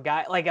like.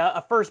 Guy like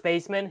a first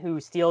baseman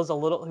who steals a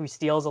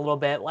little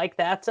bit like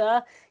that.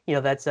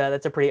 That's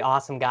a pretty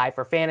awesome guy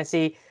for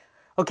fantasy.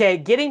 Okay,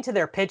 getting to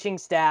their pitching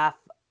staff.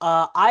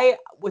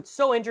 What's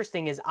so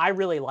interesting is I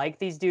really like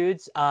these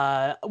dudes.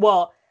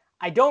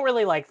 I don't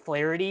really like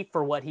Flaherty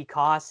for what he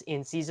costs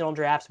in seasonal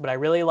drafts, but I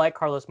really like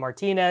Carlos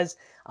Martinez.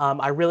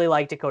 I really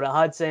like Dakota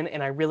Hudson,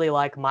 and I really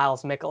like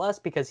Miles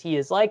Mikolas because he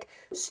is like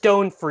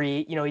stone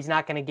free. He's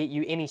not going to get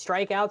you any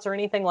strikeouts or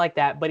anything like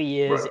that, but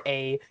he is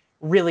a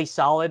really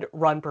solid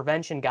run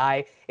prevention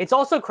guy. It's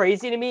also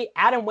crazy to me,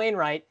 Adam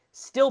Wainwright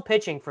still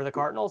pitching for the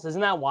Cardinals.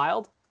 Isn't that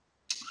wild?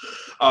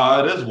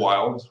 It is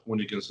wild when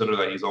you consider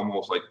that he's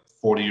almost like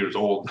 40 years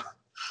old.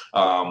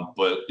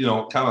 But,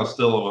 kind of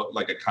still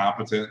like a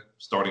competent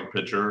starting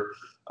pitcher,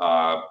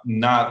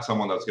 not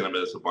someone that's going to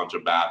miss a bunch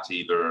of bats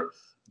either.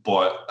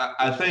 But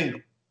I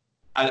think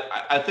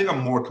I'm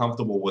more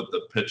comfortable with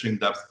the pitching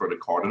depth for the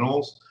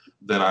Cardinals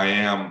than I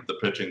am the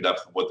pitching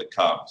depth with the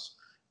Cubs.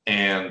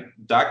 And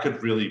that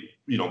could really,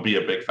 be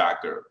a big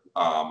factor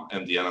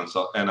in the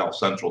NL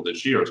Central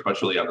this year,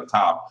 especially at the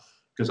top.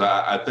 Because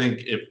I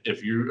think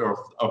if you are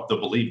of the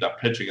belief that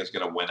pitching is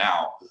going to win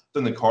out,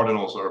 then the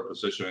Cardinals are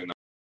positioning them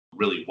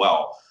really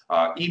well.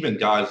 Even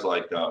guys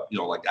like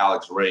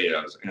Alex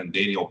Reyes and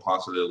Daniel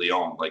Ponce de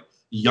Leon, like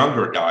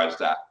younger guys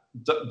that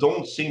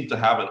don't seem to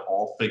have it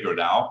all figured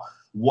out.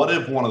 What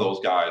if one of those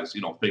guys,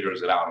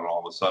 figures it out and all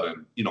of a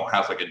sudden,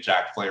 has like a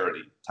Jack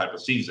Flaherty type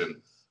of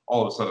season?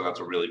 All of a sudden, that's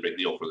a really big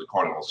deal for the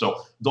Cardinals.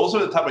 So those are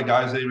the type of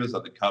guys, Davis,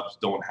 that the Cubs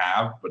don't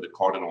have, but the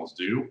Cardinals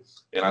do.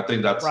 And I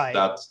think that's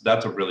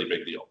a really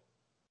big deal.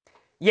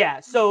 Yeah,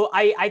 so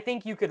I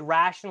think you could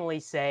rationally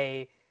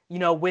say,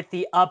 with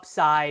the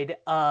upside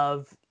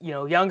of,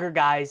 younger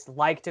guys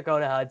like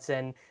Dakota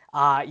Hudson,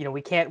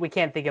 we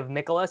can't think of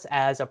Mikolas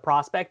as a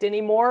prospect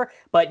anymore.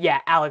 But yeah,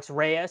 Alex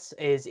Reyes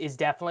is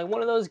definitely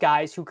one of those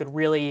guys who could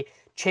really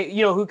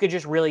who could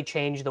just really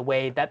change the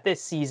way that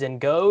this season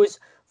goes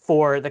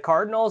for the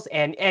Cardinals.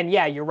 And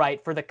yeah, you're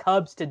right. For the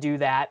Cubs to do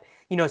that,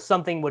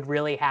 something would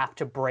really have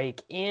to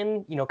break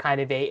in,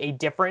 kind of a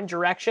different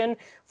direction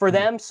for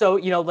them. So,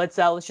 let's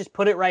just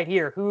put it right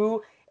here.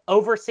 Who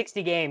over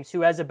 60 games,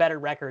 who has a better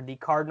record, the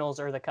Cardinals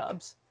or the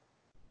Cubs?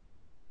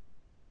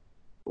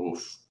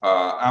 Oof.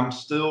 I'm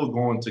still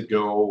going to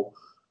go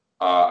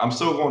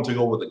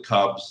with the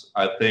Cubs.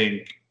 I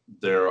think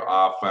their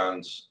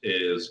offense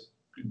is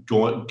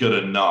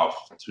good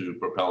enough to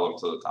propel them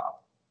to the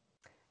top.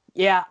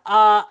 Yeah,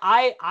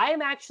 I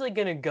am actually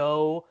going to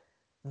go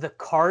the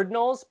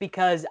Cardinals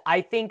because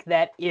I think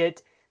that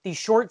the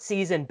short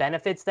season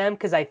benefits them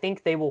because I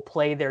think they will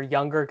play their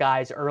younger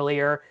guys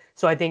earlier.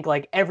 So I think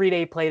like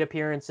everyday plate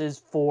appearances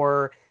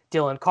for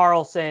Dylan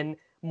Carlson,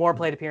 more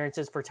plate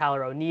appearances for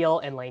Tyler O'Neill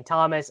and Lane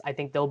Thomas. I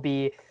think they'll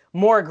be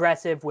more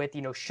aggressive with,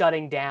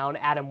 shutting down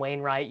Adam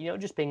Wainwright,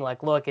 just being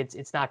like, look,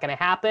 it's not going to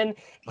happen.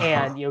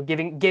 And,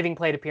 giving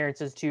plate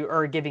appearances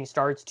giving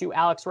starts to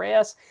Alex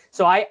Reyes.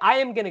 So I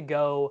am going to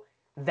go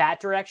that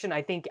direction.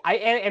 I think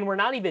and we're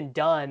not even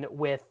done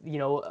with,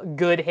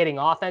 good hitting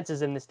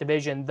offenses in this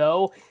division,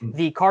 though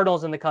the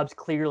Cardinals and the Cubs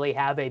clearly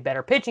have a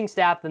better pitching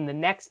staff than the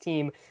next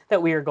team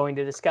that we are going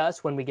to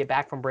discuss when we get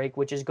back from break,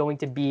 which is going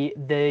to be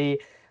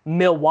the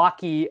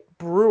Milwaukee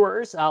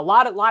Brewers. A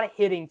lot of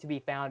hitting to be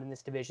found in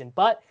this division,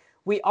 but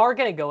we are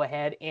going to go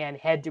ahead and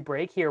head to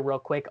break here real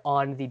quick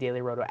on the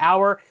Daily Roto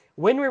Hour.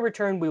 When we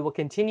return, we will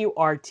continue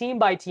our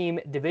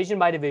team-by-team,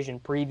 division-by-division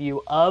preview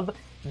of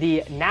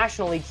the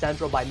National League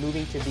Central by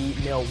moving to the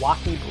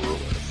Milwaukee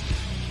Brewers.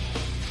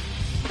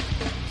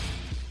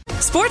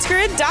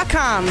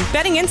 SportsGrid.com.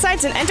 Betting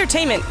insights and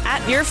entertainment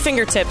at your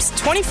fingertips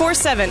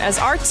 24/7 as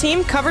our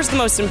team covers the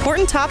most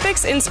important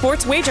topics in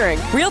sports wagering.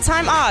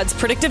 Real-time odds,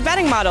 predictive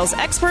betting models,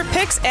 expert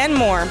picks, and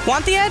more.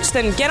 Want the edge?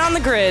 Then get on the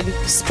grid.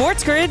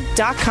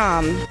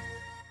 SportsGrid.com.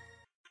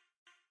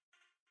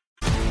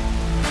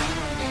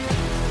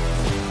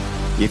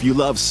 If you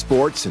love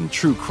sports and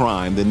true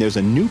crime, then there's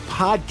a new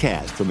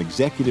podcast from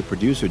executive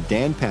producer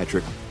Dan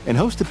Patrick and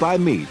hosted by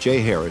me, Jay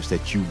Harris,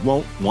 that you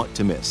won't want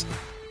to miss.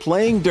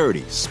 Playing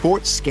Dirty: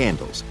 Sports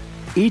Scandals.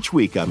 Each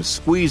week, I'm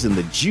squeezing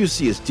the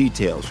juiciest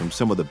details from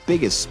some of the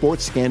biggest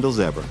sports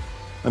scandals ever.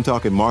 I'm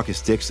talking Marcus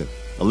Dixon,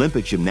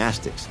 Olympic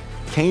gymnastics,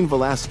 Cain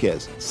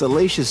Velasquez,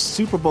 salacious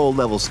Super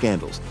Bowl-level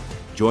scandals.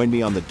 Join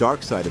me on the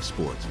dark side of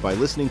sports by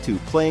listening to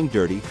Playing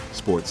Dirty: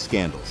 Sports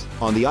Scandals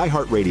on the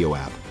iHeartRadio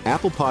app,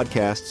 Apple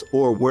Podcasts,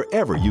 or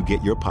wherever you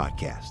get your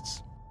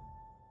podcasts.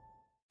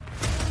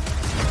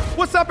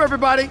 What's up,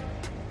 everybody?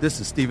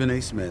 This is Stephen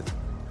A. Smith.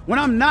 When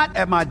I'm not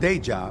at my day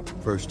job,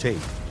 First Take,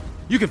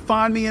 you can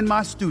find me in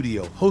my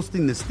studio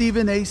hosting the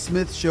Stephen A.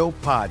 Smith Show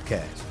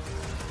podcast.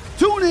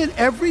 Tune in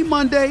every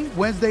Monday,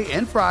 Wednesday,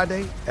 and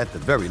Friday, at the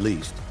very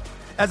least,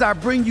 as I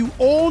bring you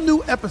all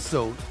new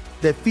episodes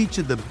that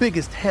feature the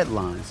biggest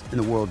headlines in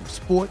the world of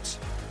sports,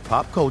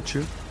 pop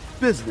culture,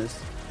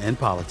 business, and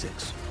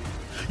politics.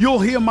 You'll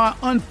hear my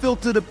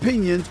unfiltered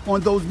opinions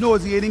on those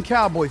nauseating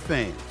Cowboy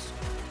fans,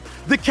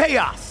 the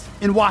chaos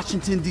in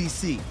Washington,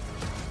 D.C.,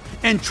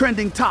 and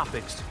trending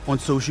topics on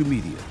social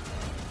media,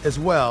 as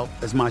well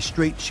as my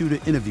straight shooter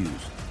interviews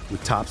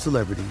with top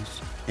celebrities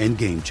and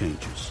game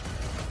changers.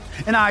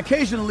 And I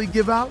occasionally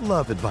give out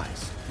love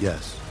advice.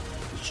 Yes,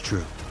 it's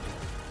true.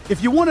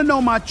 If you want to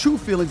know my true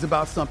feelings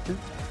about something,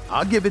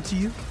 I'll give it to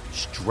you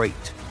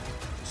straight.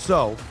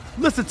 So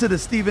listen to the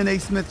Stephen A.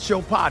 Smith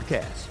Show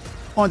podcast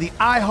on the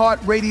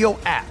iHeartRadio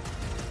app,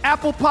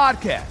 Apple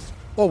Podcasts,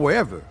 or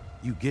wherever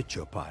you get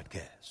your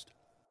podcast.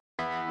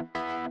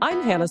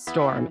 I'm Hannah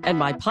Storm, and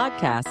my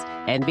podcast,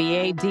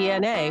 NBA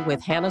DNA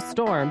with Hannah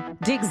Storm,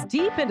 digs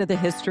deep into the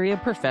history of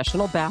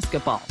professional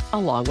basketball,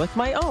 along with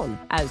my own,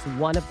 as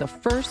one of the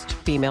first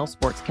female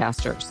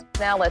sportscasters.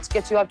 Now let's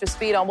get you up to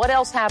speed on what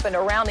else happened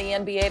around the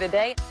NBA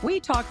today. We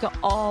talked to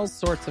all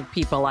sorts of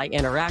people I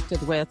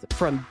interacted with,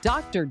 from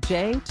Dr.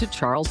 J to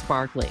Charles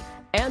Barkley,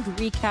 and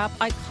recap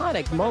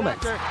iconic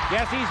moments.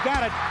 Yes, he's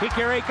got it.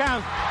 Here he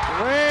comes.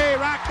 Way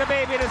rock the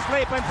baby to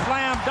sleep and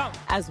slam dunk.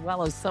 As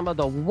well as some of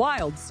the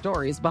wild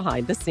stories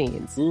behind the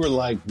scenes. We were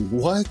like,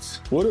 what?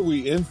 What are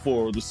we in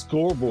for? The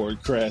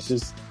scoreboard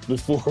crashes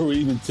before we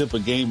even tip a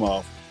game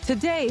off.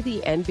 Today, the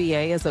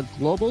NBA is a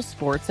global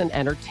sports and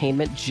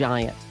entertainment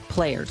giant.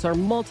 Players are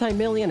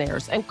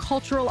multimillionaires and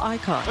cultural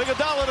icons.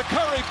 Iguodala to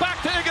Curry,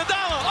 back to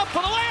Iguodala, up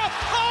for the layup.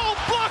 Oh,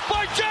 blocked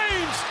by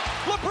James.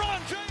 LeBron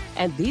James.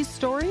 And these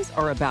stories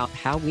are about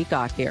how we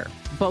got here,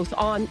 both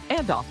on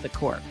and off the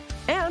court.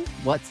 And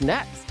what's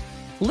next?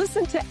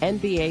 Listen to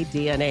NBA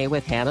DNA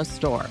with Hannah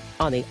Storm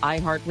on the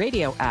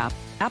iHeartRadio app,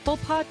 Apple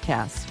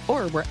Podcasts,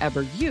 or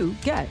wherever you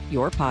get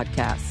your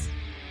podcasts.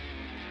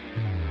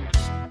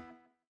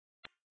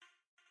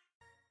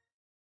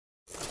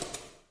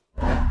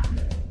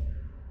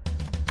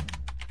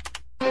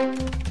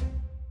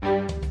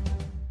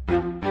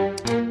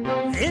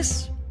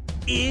 This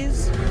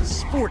is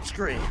Sports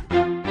Grid.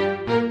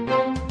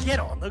 Get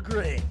on the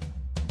grid.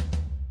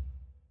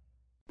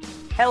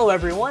 Hello,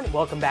 everyone.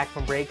 Welcome back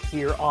from break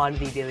here on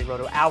the Daily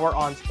Roto Hour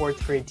on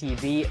Sports Grid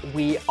TV.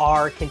 We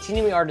are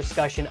continuing our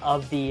discussion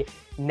of the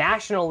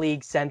National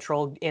League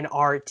Central in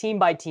our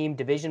team-by-team,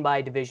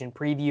 division-by-division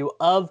preview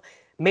of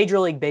Major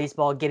League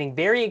Baseball. Getting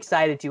very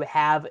excited to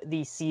have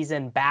the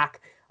season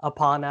back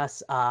upon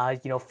us. I'm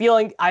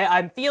feeling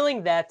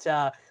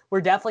that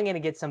we're definitely going to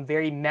get some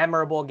very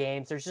memorable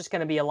games. There's just going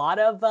to be a lot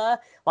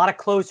of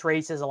close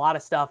races, a lot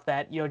of stuff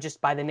that,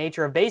 just by the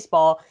nature of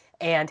baseball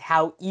and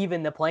how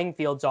even the playing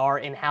fields are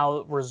and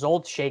how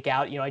results shake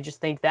out. I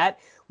just think that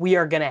we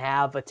are going to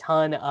have a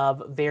ton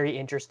of very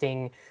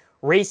interesting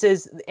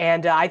races.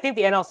 And I think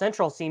the NL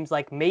Central seems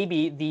like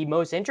maybe the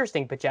most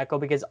interesting, Pacheco,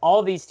 because all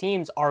of these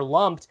teams are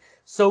lumped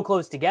so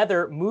close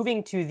together.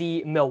 Moving to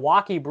the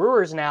Milwaukee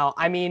Brewers now,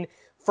 I mean,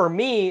 for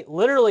me,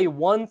 literally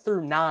 1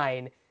 through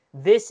 9,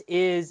 this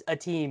is a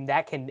team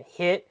that can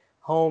hit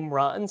home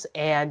runs.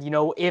 And,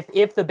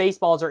 if the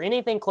baseballs are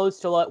anything close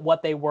to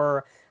what they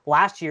were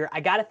last year,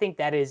 I got to think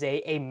that is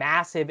a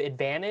massive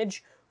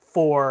advantage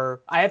I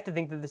have to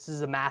think that this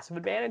is a massive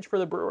advantage for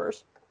the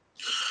Brewers.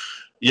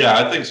 Yeah,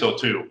 I think so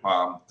too.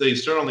 They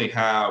certainly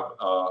have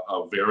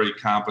a very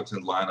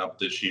competent lineup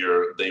this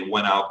year. They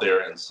went out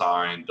there and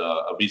signed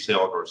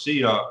Avisail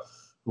Garcia,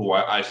 who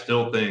I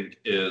still think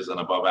is an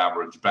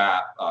above-average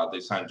bat. They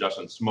signed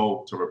Justin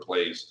Smoak to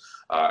replace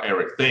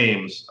Eric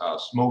Thames.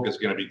 Smoak is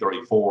going to be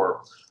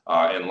 34,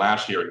 and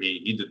last year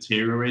he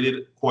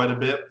deteriorated quite a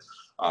bit.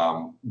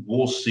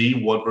 We'll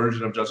see what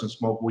version of Justin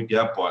Smoak we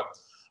get, but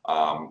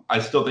I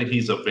still think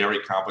he's a very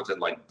competent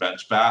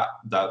bench bat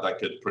that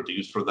could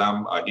produce for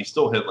them. He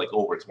still hit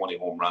over 20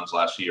 home runs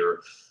last year.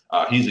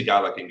 He's a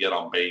guy that can get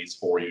on base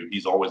for you.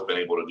 He's always been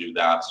able to do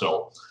that.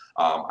 So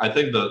I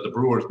think the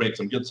Brewers made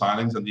some good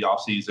signings in the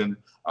offseason,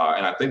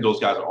 and I think those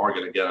guys are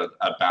going to get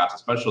at bats,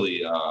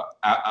 especially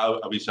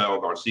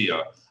Avisail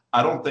Garcia.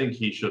 I don't think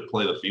he should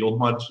play the field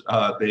much,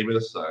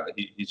 Davis.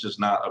 He's just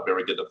not a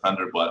very good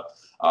defender. But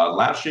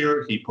last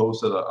year, he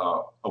posted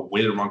a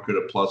weighted run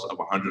created plus of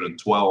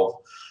 112.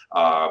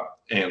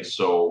 And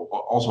so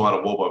also had a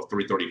WOBA of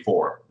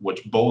 334,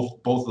 which both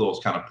of those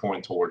kind of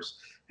point towards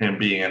him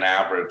being an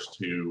average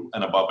to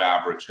an above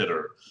average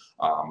hitter.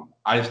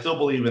 I still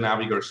believe in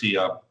Avi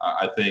Garcia.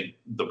 I think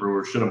the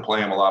Brewers shouldn't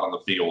play him a lot on the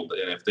field.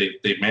 And if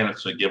they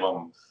manage to give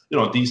him,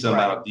 a decent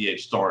amount of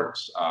DH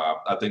starts,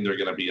 I think they're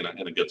going to be in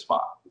a good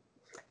spot.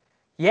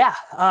 Yeah,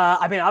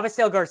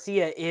 Avisail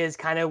Garcia is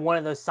kind of one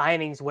of those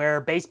signings where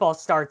baseball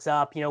starts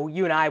up.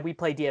 You and I, we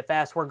play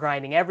DFS, we're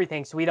grinding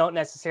everything, so we don't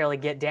necessarily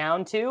get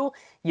down to,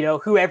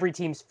 who every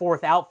team's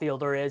fourth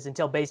outfielder is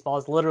until baseball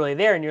is literally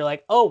there, and you're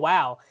like, oh,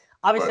 wow,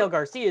 Avisail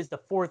Garcia is the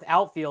fourth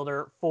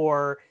outfielder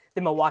for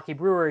the Milwaukee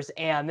Brewers,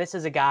 and this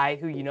is a guy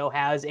who,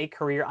 has a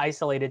career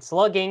isolated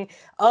slugging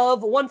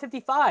of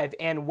 155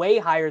 and way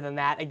higher than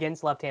that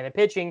against left-handed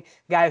pitching.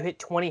 A guy who hit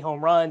 20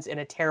 home runs in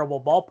a terrible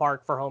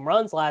ballpark for home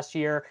runs last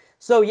year.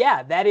 So,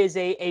 yeah, that is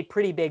a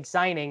pretty big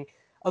signing.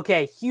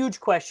 Okay,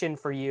 huge question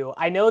for you.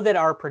 I know that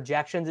our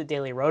projections at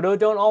Daily Roto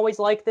don't always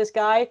like this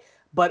guy,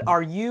 but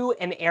are you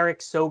an Eric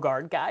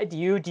Sogard guy? Do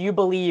you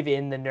believe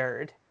in the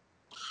nerd?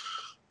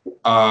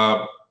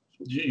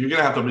 You're going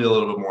to have to be a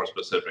little bit more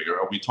specific.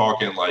 Are we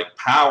talking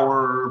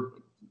power?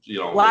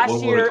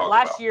 Last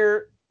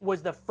year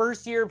was the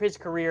first year of his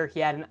career. He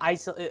had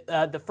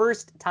the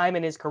first time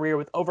in his career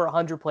with over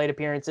 100 plate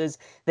appearances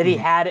that he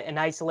had an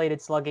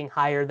isolated slugging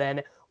higher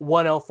than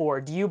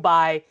 104. Do you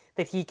buy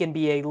that he can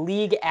be a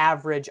league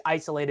average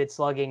isolated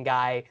slugging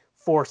guy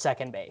for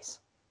second base?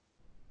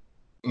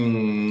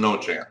 No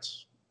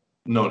chance.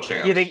 No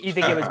chance. You think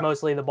it was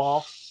mostly the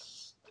ball?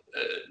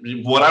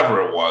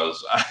 Whatever it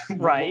was.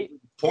 Right.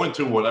 Point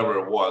to whatever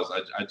it was.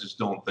 I just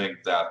don't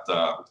think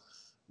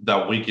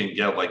that we can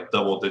get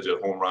double-digit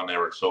home run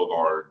Eric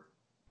Sogard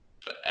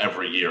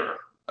every year.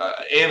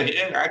 And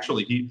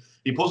actually,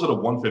 he posted a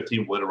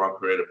 115 weighted run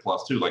created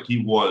plus too.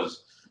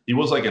 He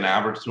was an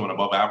average to an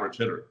above average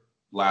hitter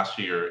last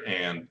year,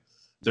 and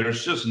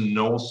there's just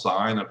no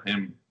sign of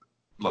him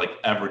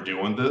ever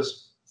doing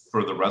this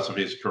for the rest of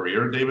his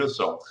career, Davis.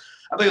 So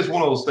I think it's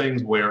one of those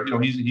things where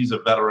he's a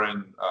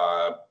veteran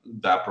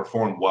that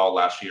performed well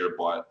last year,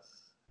 but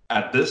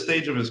at this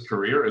stage of his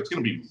career, it's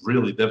going to be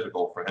really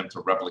difficult for him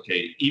to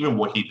replicate even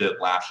what he did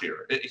last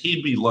year.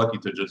 He'd be lucky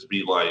to just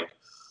be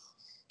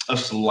a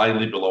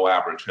slightly below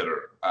average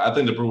hitter. I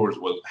think the Brewers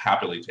would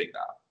happily take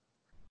that.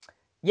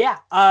 Yeah,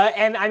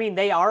 and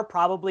they are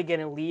probably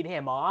going to lead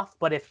him off,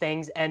 but if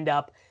things end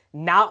up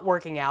not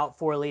working out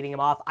for leading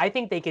him off, I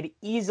think they could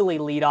easily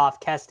lead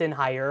off Keston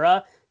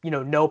Hiura,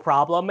 no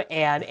problem,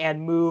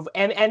 and move.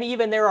 And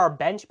even there are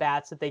bench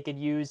bats that they could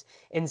use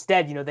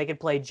instead. They could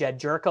play Jed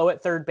Jerko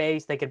at third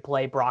base. They could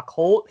play Brock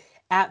Holt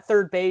at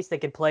third base. They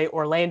could play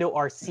Orlando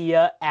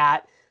Arcia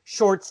at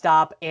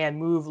shortstop and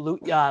move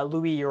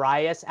Louis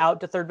Urias out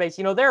to third base.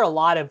 There are a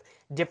lot of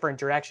different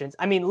directions.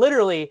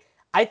 Literally,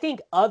 I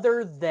think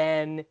other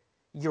than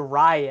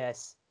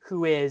Urias,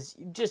 who is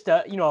just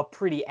a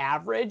pretty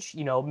average,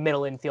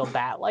 middle infield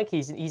bat. Like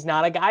he's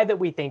not a guy that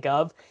we think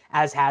of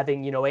as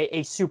having,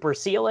 a super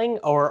ceiling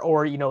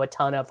or a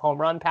ton of home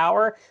run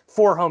power.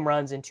 4 home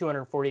runs in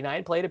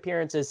 249 plate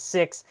appearances,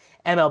 6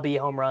 MLB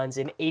home runs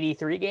in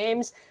 83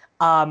 games.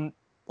 Omar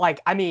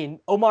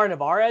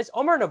Narvaez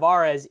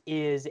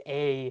is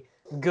a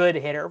good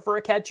hitter for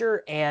a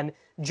catcher, and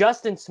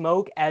Justin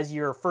Smoke as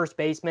your first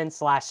baseman /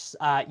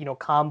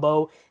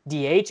 combo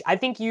DH. I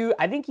think you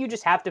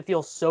just have to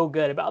feel so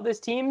good about this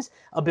team's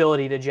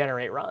ability to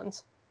generate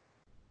runs.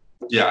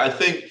 Yeah, I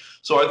think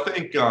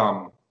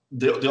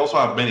they also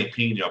have Manny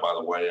Pena, by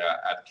the way,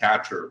 at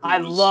catcher. I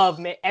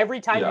love every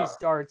time he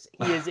starts,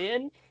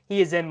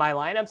 he is in my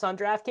lineups on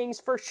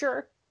DraftKings for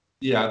sure.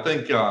 Yeah, I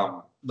think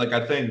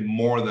I think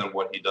more than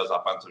what he does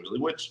offensively,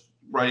 which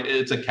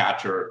it's a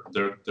catcher.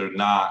 They're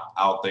not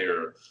out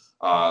there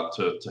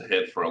to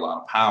hit for a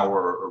lot of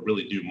power or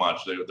really do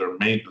much. Their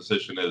main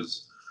position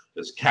is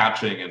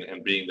catching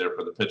and being there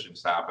for the pitching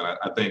staff. And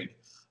I think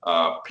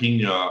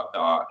Pena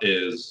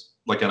is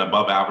like an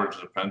above average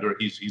defender.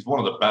 He's one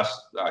of the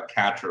best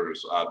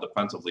catchers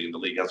defensively in the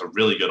league. Has a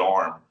really good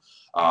arm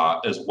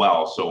as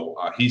well. So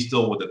he's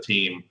still with the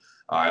team.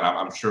 And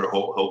I'm sure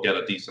he'll get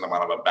a decent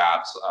amount of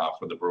at-bats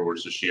for the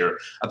Brewers this year.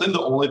 I think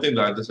the only thing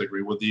that I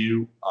disagree with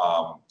you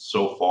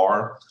so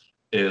far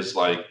is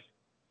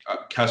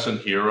Keston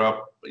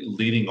Hiura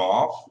leading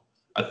off.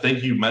 I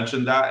think you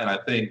mentioned that, and I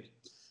think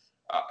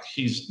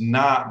he's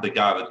not the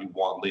guy that you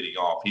want leading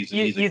off.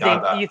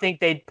 You think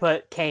they'd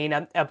put Kane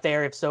up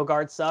there if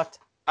Sogard sucked?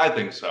 I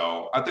think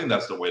so. I think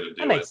that's the way to do it.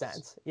 That makes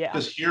sense. Yeah.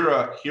 Because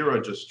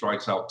Hiura just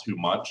strikes out too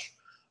much.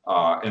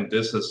 And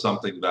this is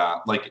something that,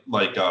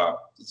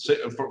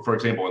 for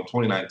example, in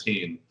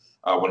 2019,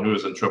 when he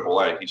was in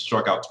AAA, he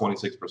struck out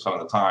 26% of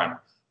the time,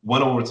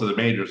 went over to the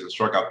majors and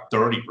struck out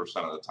 30%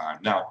 of the time.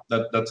 Now,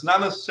 that's not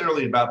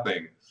necessarily a bad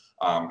thing.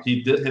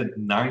 He did hit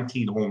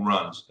 19 home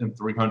runs in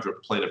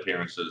 300 plate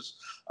appearances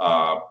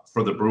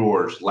for the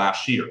Brewers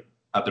last year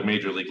at the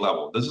major league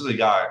level. This is a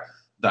guy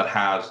that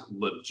has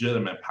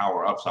legitimate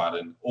power upside,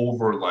 and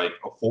over a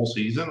full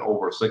season,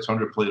 over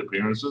 600 plate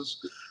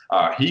appearances,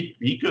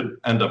 he could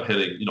end up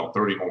hitting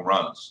 30 home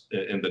runs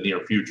in the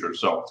near future.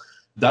 So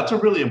that's a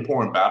really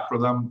important bat for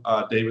them,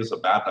 Davis. A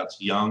bat that's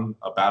young,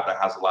 a bat that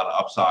has a lot of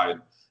upside,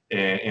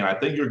 and I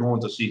think you're going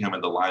to see him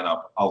in the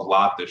lineup a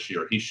lot this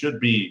year. He should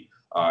be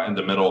in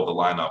the middle of the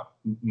lineup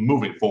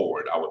moving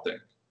forward, I would think.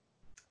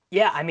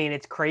 Yeah, I mean,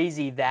 it's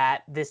crazy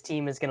that this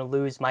team is going to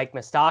lose Mike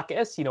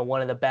Moustakas,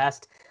 one of the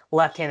best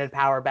left-handed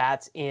power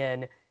bats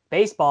in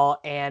baseball,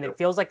 and it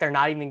feels like they're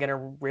not even going to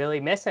really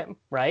miss him,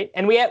 right?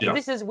 And we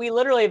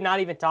literally have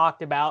not even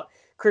talked about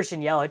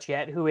Christian Yelich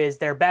yet, who is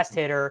their best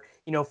hitter,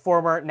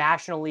 former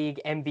National League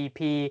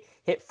MVP,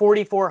 hit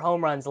 44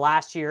 home runs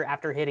last year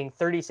after hitting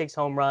 36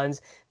 home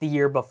runs the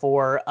year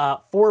before,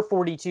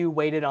 442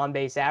 weighted on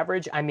base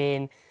average. I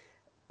mean,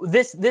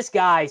 this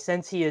guy,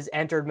 since he has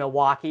entered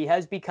Milwaukee,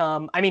 has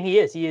become, he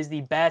is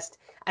the best.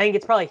 I think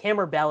it's probably him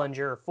or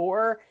Bellinger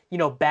for,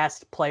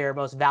 best player,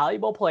 most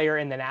valuable player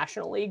in the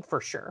National League for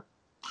sure.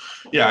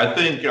 Yeah, I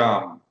think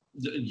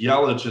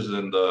Yelich is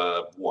in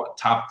the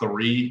top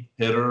 3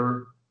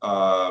 hitter,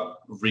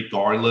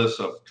 regardless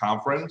of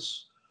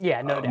conference.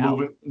 Yeah, no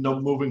doubt.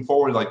 Moving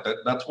forward,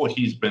 that's what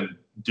he's been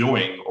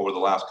doing over the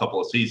last couple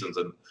of seasons.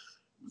 And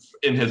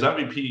in his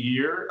MVP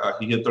year,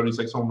 he hit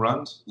 36 home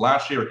runs.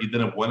 Last year, he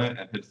didn't win it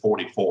and hit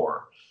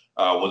 44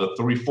 with a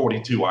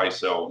 342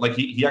 ISO.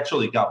 He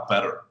actually got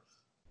better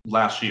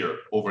last year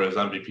over his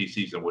MVP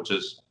season, which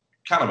is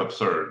kind of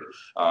absurd.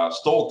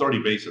 Stole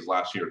 30 bases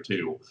last year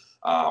too.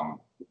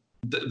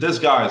 This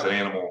guy is an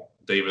animal,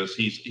 Davis.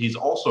 He's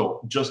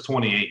also just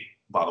 28,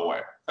 by the way.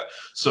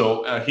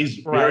 So he's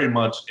very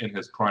much in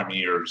his prime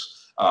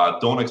years.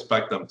 Don't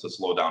expect them to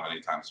slow down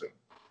anytime soon.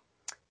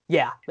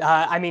 Yeah,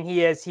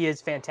 he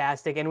is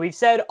fantastic, and we've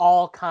said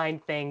all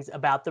kind things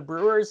about the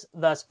Brewers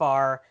thus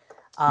far.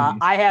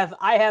 I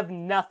have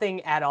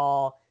nothing at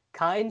all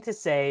kind to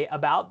say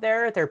about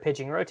their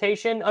pitching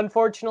rotation,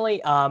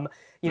 unfortunately.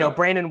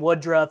 Brandon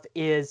Woodruff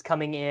is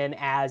coming in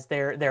as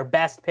their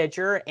best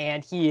pitcher,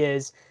 and he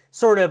is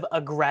sort of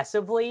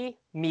aggressively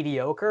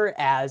mediocre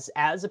as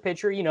a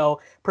pitcher.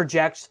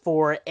 Projects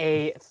for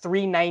a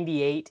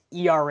 3.98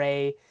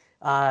 ERA.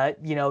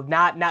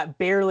 Not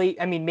barely.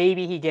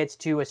 Maybe he gets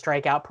to a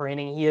strikeout per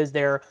inning. He is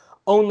their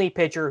only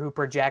pitcher who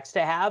projects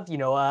to have,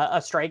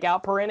 a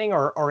strikeout per inning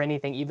or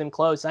anything even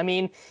close.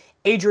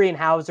 Adrian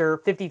Hauser,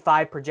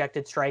 55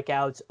 projected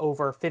strikeouts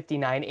over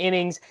 59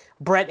 innings.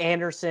 Brett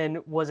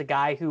Anderson was a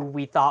guy who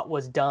we thought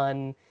was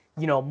done,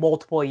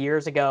 multiple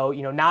years ago,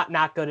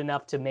 not good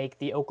enough to make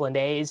the Oakland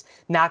A's.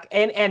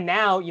 And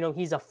now,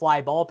 he's a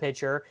fly ball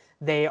pitcher.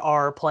 They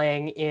are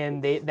playing in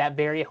that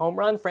very home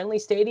run friendly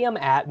stadium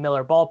at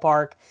Miller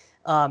Ballpark.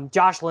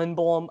 Josh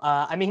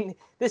Lindblom,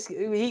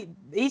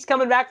 he's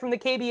coming back from the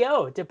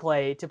KBO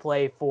to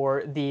play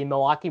for the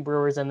Milwaukee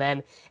Brewers, and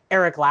then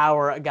Eric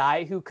Lauer, a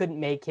guy who couldn't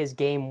make his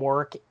game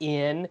work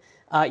in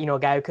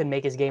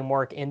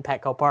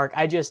Petco Park.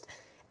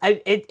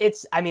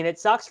 It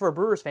sucks for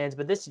Brewers fans,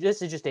 but this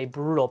is just a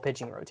brutal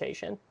pitching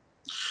rotation.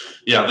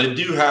 Yeah, they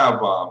do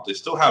have. They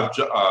still have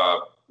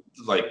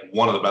like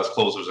one of the best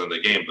closers in the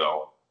game,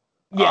 though.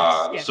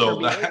 Yes.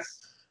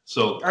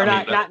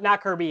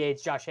 Not Kirby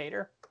Yates, Josh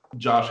Hader.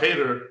 Josh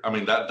Hader. I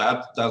mean,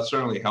 that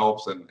certainly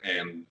helps, and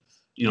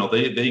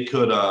they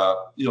could.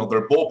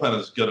 Their bullpen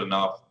is good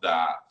enough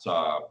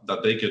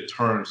that they could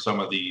turn some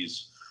of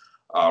these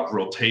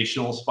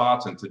rotational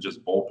spots into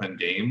just bullpen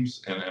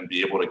games and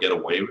be able to get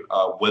away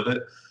with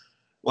it.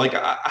 Like,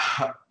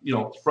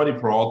 Freddie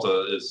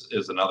Peralta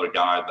is another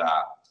guy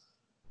that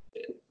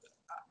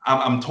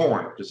I'm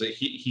torn because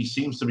he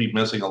seems to be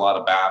missing a lot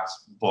of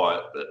bats,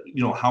 but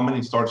how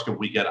many starts could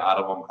we get out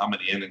of him? How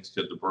many innings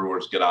could the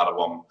Brewers get out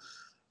of him?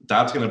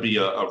 That's going to be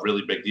a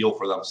really big deal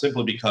for them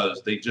simply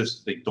because they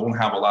don't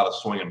have a lot of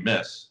swing and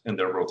miss in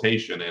their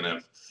rotation. And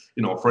if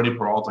Freddie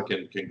Peralta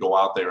can go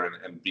out there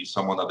and be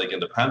someone that they can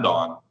depend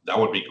on, that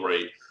would be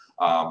great.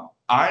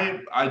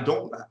 I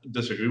don't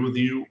disagree with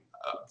you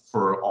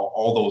for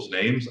all those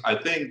names. I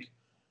think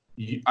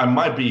I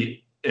might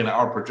be, in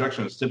our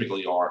projections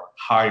typically are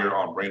higher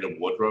on Brandon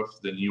Woodruff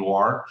than you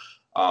are.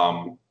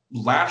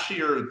 Last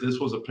year, this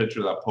was a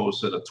pitcher that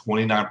posted a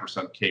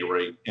 29% K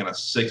rate and a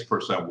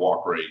 6%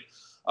 walk rate.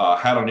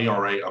 Had an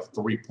ERA of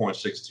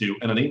 3.62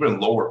 and an even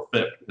lower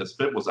FIP. His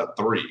FIP was at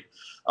 3.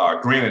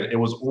 Granted, it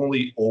was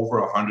only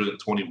over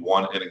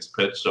 121 innings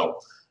pitched,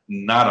 so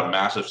not a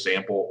massive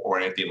sample or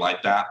anything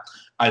like that.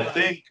 I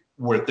think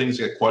where things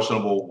get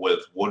questionable with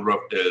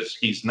Woodruff is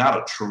he's not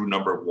a true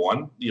number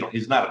one.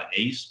 He's not an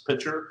ace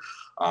pitcher.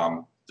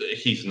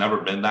 He's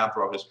never been that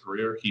throughout his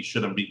career. He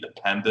shouldn't be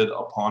dependent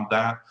upon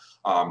that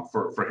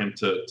for him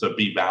to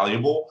be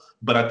valuable.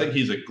 But I think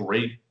he's a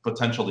great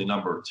potentially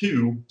number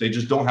 2. They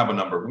just don't have a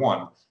number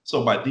 1.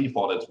 So by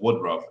default, it's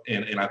Woodruff.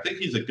 And I think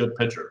he's a good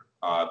pitcher.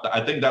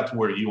 I think that's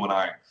where you and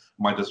I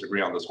might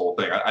disagree on this whole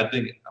thing. I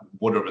think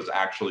Woodruff is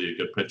actually a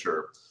good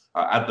pitcher.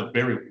 At the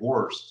very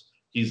worst,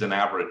 he's an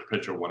average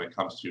pitcher when it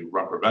comes to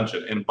run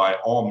prevention. And by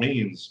all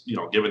means,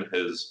 given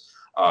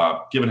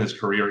his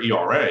career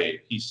ERA,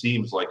 he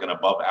seems like an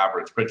above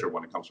average pitcher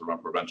when it comes to run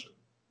prevention.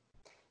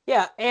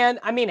 Yeah, and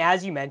I mean,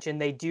 as you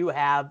mentioned, they do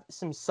have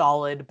some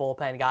solid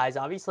bullpen guys.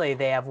 Obviously,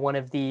 they have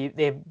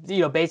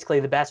basically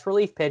the best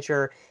relief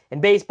pitcher in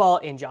baseball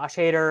in Josh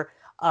Hader.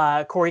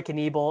 Corey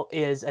Knebel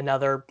is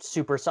another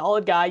super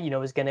solid guy.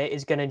 Is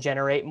gonna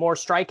generate more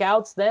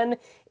strikeouts than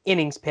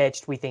innings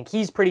pitched. We think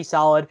he's pretty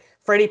solid.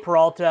 Freddie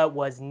Peralta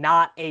was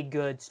not a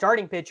good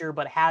starting pitcher,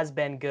 but has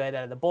been good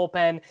out of the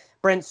bullpen.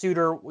 Brent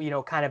Suter,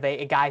 kind of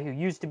a guy who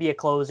used to be a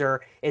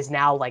closer, is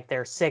now like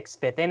their 6th,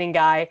 5th inning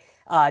guy.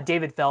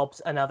 David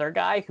Phelps, another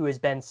guy who has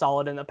been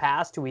solid in the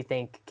past, who we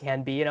think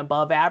can be an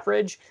above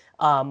average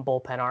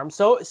bullpen arm.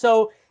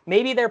 So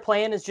maybe their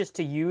plan is just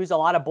to use a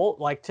lot of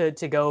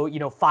to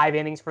go 5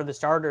 innings for the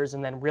starters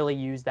and then really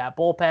use that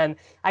bullpen.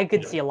 I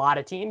could see a lot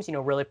of teams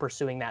really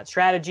pursuing that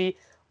strategy.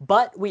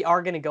 But we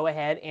are going to go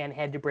ahead and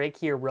head to break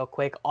here real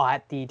quick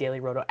at the Daily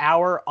Roto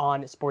Hour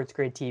on Sports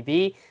Grid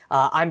TV.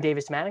 I'm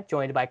Davis Manick,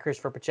 joined by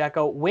Christopher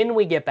Pacheco. When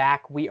we get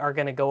back, we are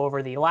going to go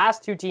over the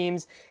last 2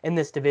 teams in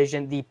this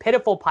division, the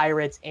pitiful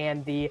Pirates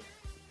and the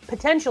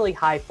potentially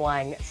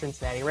high-flying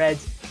Cincinnati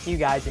Reds. See you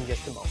guys in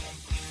just a moment.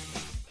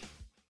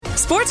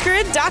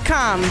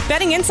 SportsGrid.com.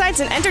 Betting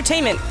insights and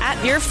entertainment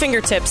at your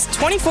fingertips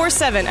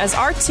 24/7 as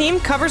our team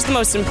covers the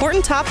most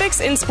important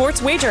topics in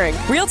sports wagering.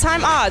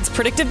 Real-time odds,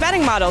 predictive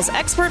betting models,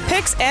 expert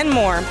picks, and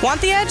more. Want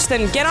the edge?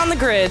 Then get on the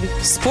grid.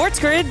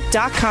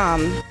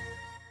 SportsGrid.com.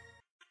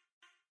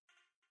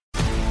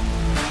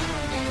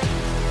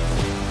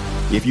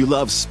 If you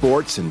love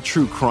sports and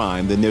true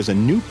crime, then there's a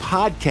new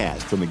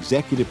podcast from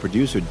executive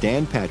producer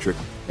Dan Patrick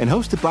and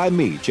hosted by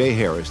me, Jay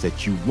Harris,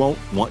 that you won't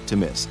want to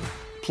miss.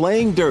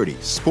 Playing Dirty: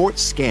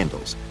 Sports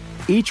Scandals.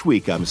 Each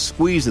week, I'm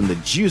squeezing the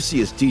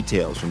juiciest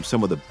details from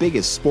some of the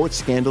biggest sports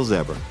scandals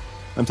ever.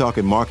 I'm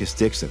talking Marcus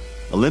Dixon,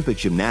 Olympic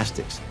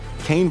gymnastics,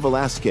 Cain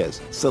Velasquez,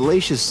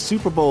 salacious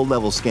Super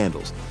Bowl-level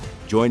scandals.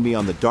 Join me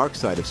on the dark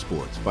side of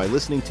sports by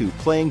listening to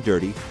Playing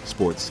Dirty: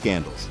 Sports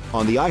Scandals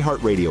on the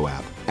iHeartRadio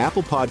app,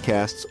 Apple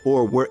Podcasts,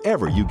 or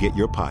wherever you get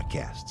your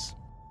podcasts.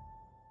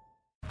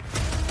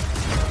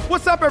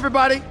 What's up,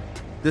 everybody?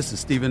 This is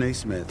Stephen A.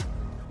 Smith.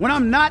 When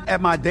I'm not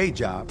at my day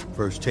job,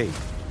 First Take,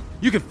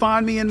 you can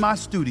find me in my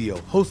studio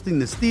hosting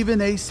the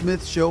Stephen A.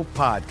 Smith Show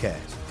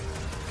podcast.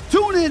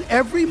 Tune in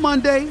every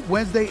Monday,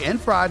 Wednesday, and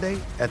Friday,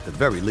 at the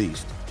very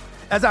least,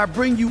 as I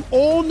bring you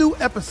all new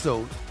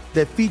episodes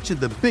that feature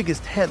the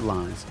biggest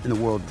headlines in the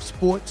world of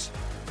sports,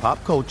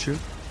 pop culture,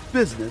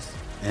 business,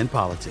 and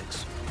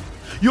politics.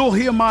 You'll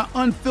hear my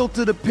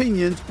unfiltered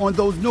opinions on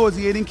those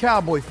nauseating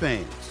Cowboy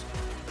fans,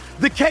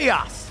 the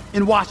chaos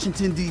in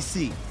Washington,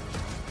 D.C.,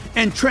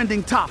 and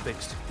trending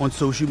topics on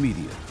social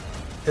media,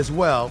 as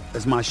well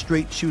as my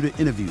straight shooter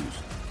interviews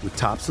with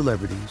top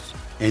celebrities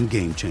and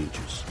game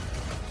changers.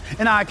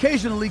 And I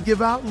occasionally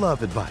give out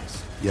love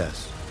advice.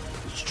 Yes,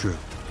 it's true.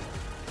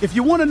 If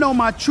you want to know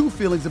my true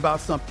feelings about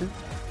something,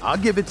 I'll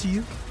give it to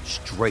you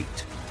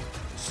straight.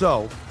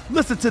 So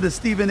listen to the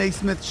Stephen A.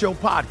 Smith Show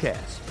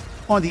podcast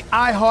on the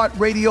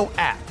iHeartRadio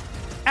app,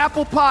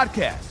 Apple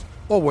Podcasts,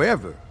 or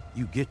wherever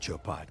you get your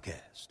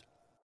podcast.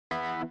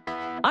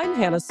 I'm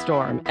Hannah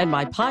Storm, and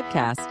my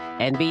podcast,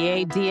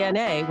 NBA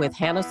DNA with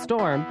Hannah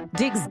Storm,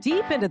 digs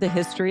deep into the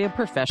history of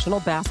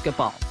professional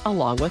basketball,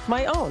 along with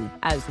my own,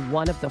 as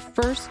one of the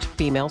first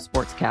female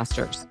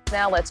sportscasters.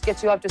 Now let's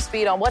get you up to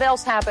speed on what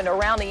else happened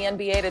around the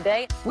NBA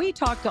today. We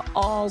talk to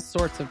all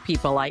sorts of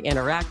people I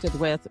interacted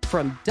with,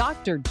 from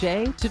Dr.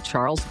 J to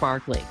Charles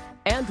Barkley,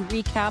 and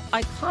recap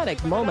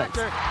iconic moments.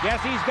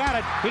 Yes, he's got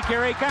it.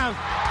 Here he comes.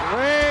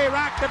 Way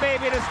rock the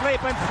baby to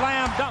sleep and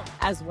slam dunk.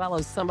 As well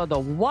as some of the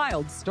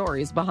wild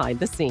stories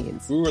behind the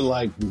scenes. We were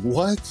like,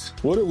 what?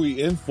 What are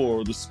we in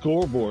for? The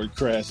scoreboard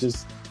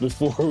crashes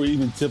before we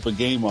even tip a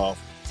game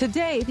off.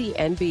 Today, the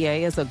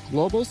NBA is a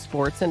global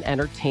sports and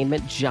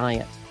entertainment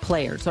giant.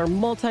 Players are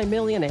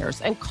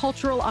multimillionaires and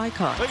cultural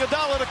icons.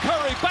 Iguodala to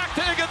Curry, back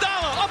to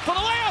Iguodala, up for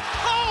the layup.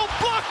 Oh,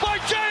 blocked by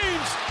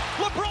James.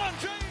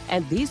 LeBron James.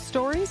 And these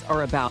stories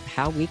are about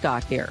how we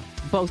got here,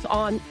 both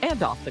on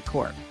and off the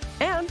court.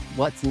 And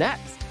what's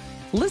next?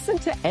 Listen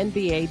to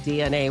NBA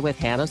DNA with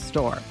Hannah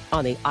Storm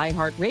on the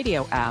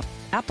iHeartRadio app,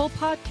 Apple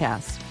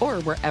Podcasts,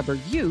 or wherever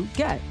you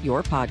get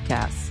your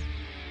podcasts.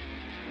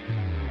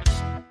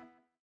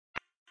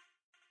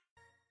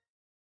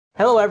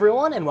 Hello,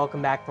 everyone, and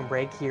welcome back from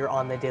break here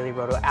on the Daily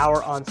Roto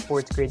Hour on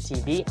Sports Grid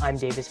TV. I'm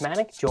Davis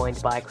Manick,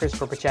 joined by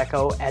Christopher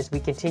Pacheco, as we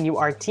continue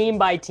our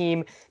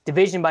team-by-team,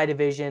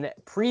 division-by-division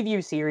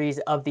preview series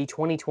of the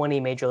 2020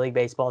 Major League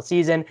Baseball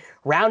season.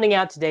 Rounding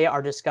out today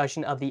our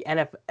discussion of the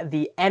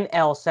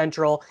NL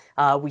Central.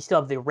 We still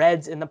have the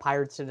Reds and the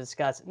Pirates to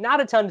discuss.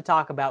 Not a ton to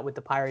talk about with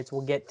the Pirates.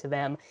 We'll get to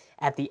them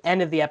at the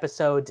end of the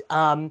episode.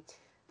 The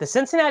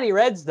Cincinnati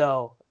Reds,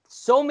 though,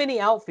 so many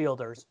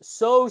outfielders,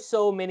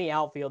 so many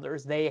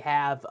outfielders. They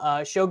have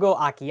Shogo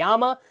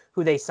Akiyama,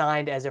 who they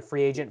signed as a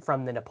free agent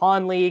from the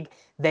Nippon League.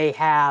 They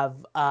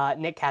have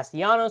Nick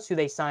Castellanos, who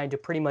they signed to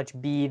pretty much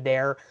be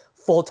their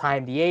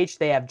full-time DH.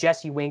 They have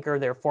Jesse Winker,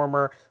 their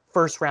former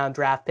first-round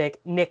draft pick.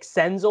 Nick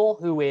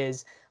Senzel, who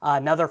is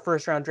another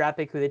first-round draft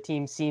pick who the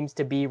team seems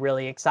to be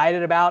really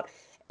excited about.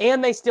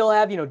 And they still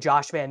have,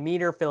 Josh Van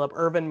Meter, Phillip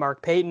Ervin,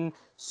 Mark Payton.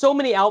 So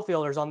many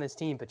outfielders on this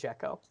team,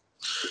 Pacheco.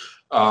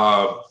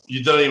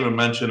 You didn't even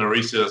mention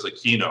Aristides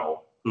Aquino,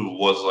 who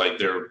was like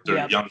their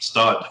young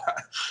stud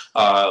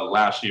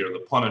last year,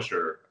 the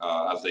Punisher,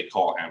 as they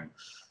call him.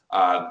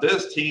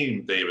 This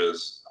team,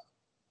 Davis,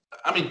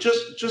 I mean,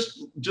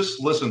 just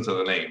listen to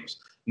the names.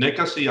 Nick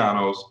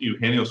Castellanos,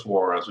 Eugenio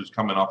Suarez, who's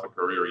coming off a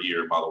career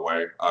year, by the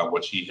way,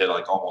 which he hit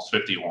like almost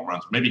 50 home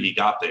runs. Maybe he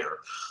got there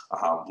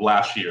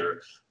last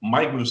year.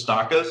 Mike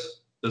Moustakas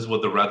is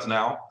with the Reds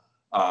now.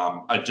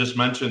 I just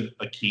mentioned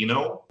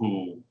Aquino,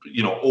 who,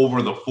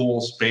 over the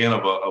full span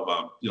of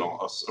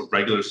a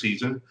regular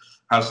season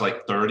has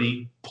like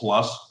 30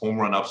 plus home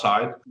run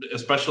upside,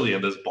 especially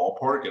in this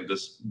ballpark, in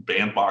this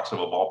bandbox of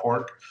a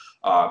ballpark.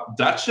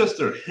 That's just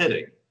their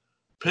hitting.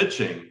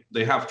 Pitching,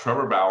 they have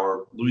Trevor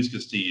Bauer, Luis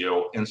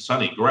Castillo, and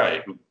Sonny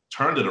Gray, who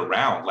turned it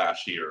around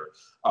last year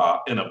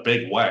in a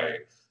big way.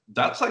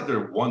 That's like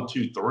their 1,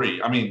 2,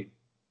 3. I mean,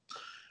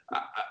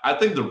 I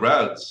think the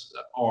Reds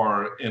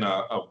are in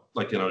a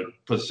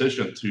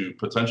position to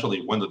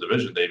potentially win the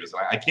division, Davis.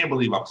 And I can't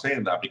believe I'm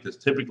saying that, because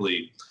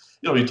typically,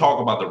 you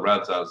talk about the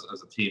Reds as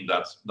a team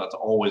that's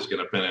always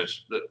going to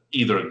finish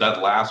either dead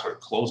last or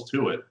close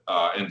to it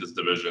in this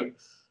division.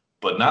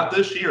 But not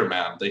this year,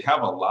 man. They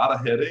have a lot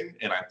of hitting,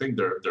 and I think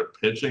their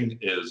pitching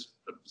is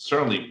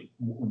certainly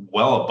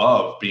well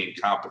above being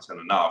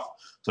competent enough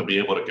to be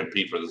able to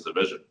compete for this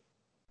division.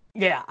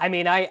 Yeah, I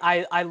mean,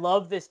 I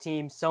love this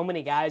team. So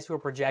many guys who are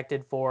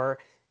projected for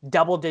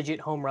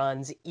double-digit home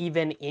runs,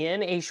 even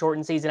in a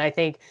shortened season. I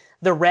think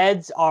the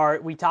Reds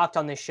we talked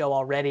on this show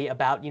already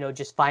about,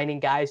 just finding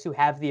guys who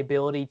have the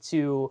ability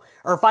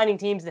or finding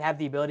teams that have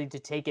the ability to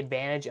take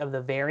advantage of the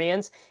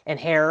variance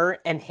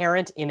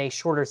inherent in a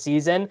shorter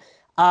season.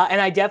 And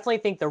I definitely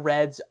think the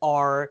Reds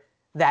are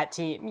that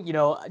team.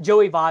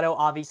 Joey Votto,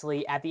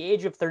 obviously, at the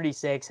age of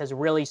 36, has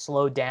really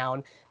slowed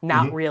down.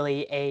 Not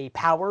really a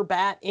power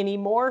bat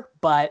anymore,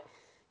 but,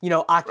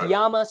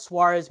 Akiyama,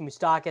 Suarez,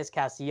 Moustakas,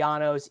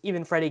 Castellanos,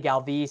 even Freddie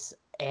Galvis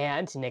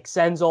and Nick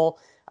Senzel,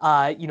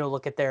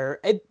 look at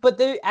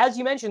as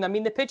you mentioned, I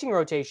mean, the pitching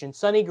rotation,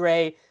 Sonny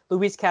Gray,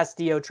 Luis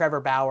Castillo, Trevor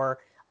Bauer.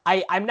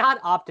 I'm not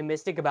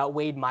optimistic about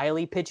Wade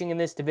Miley pitching in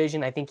this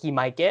division. I think he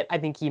might get, I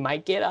think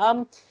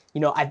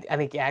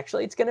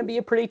actually it's going to be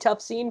a pretty tough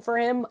scene for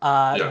him.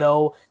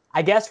 Though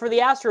I guess for the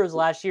Astros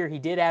last year, he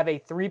did have a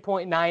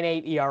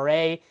 3.98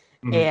 ERA.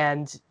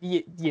 And,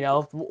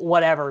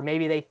 whatever,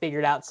 maybe they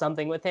figured out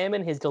something with him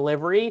and his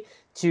delivery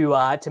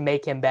to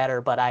make him better.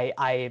 But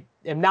I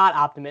am not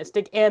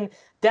optimistic. And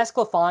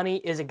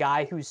Desclafani is a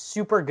guy who's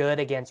super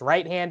good against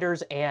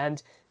right-handers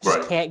and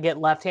just can't get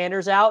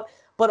left-handers out.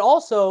 But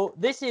also,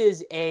 this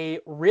is a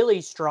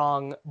really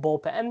strong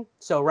bullpen.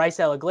 So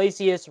Raisel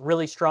Iglesias,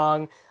 really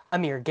strong.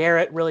 Amir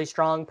Garrett, really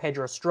strong.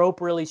 Pedro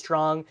Strop, really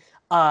strong.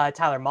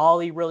 Tyler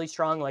Mahle, really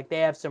strong. Like, they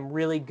have some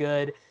really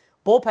good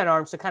bullpen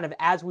arms. So kind of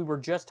as we were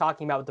just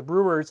talking about with the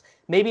Brewers,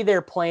 maybe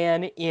their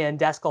plan in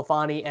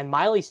DeSclafani and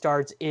Miley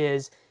starts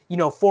is,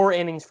 4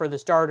 innings for the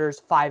starters,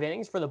 5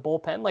 innings for the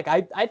bullpen. Like,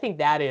 I think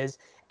that is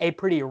a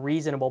pretty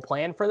reasonable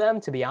plan for them,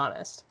 to be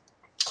honest.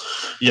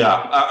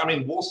 Yeah, I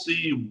mean, we'll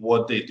see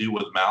what they do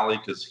with Mahle,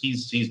 because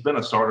he's been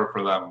a starter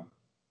for them,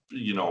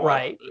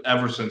 right,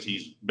 ever since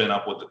he's been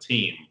up with the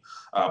team.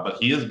 But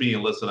he is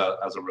being listed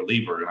as a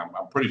reliever, and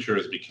I'm pretty sure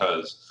it's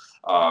because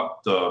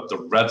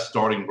the Reds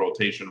starting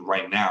rotation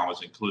right now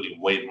is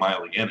including Wade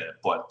Miley in it.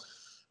 But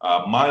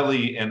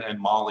Miley and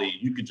Mahle,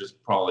 you could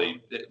just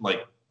probably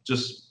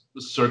just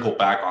circle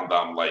back on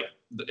them. Like,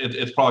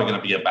 it's probably going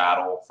to be a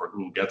battle for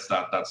who gets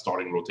that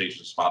starting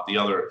rotation spot. The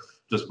other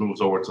just moves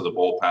over to the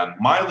bullpen.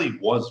 Miley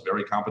was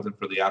very competent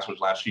for the Astros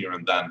last year,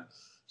 and then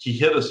he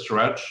hit a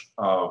stretch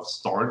of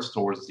starts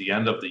towards the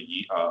end of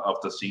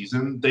the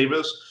season,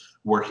 Davis,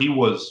 where he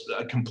was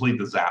a complete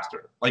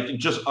disaster, like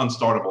just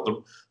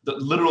unstartable.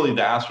 Literally,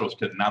 the Astros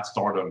could not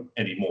start him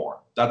anymore.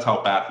 That's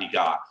how bad he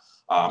got.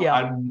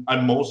 I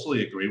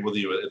mostly agree with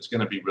you. It's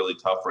going to be really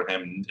tough for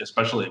him,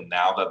 especially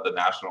now that the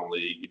National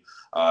League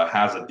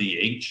has a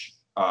DH.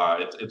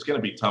 It's going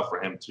to be tough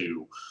for him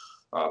to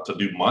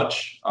do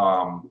much.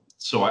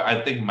 So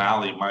I think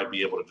Mahle might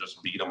be able to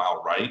just beat him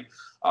outright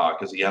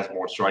because he has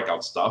more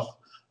strikeout stuff.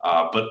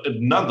 But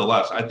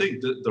nonetheless, I think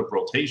the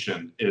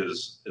rotation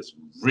is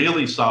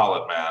really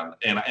solid, man.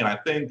 And I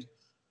think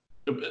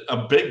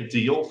a big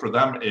deal for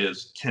them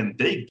is, can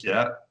they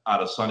get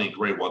out of Sonny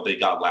Gray what they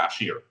got last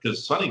year?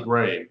 Because Sonny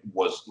Gray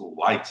was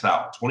lights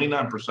out,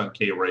 29%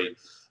 K rate.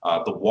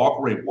 The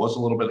walk rate was a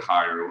little bit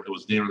higher. It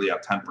was nearly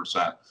at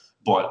 10%.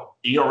 But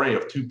ERA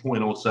of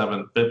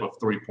 2.07, FIP of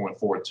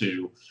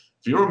 3.42.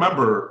 If you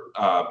remember,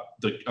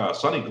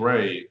 Sonny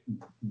Gray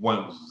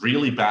went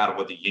really bad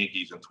with the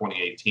Yankees in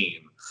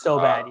 2018. So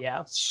bad,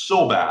 yeah.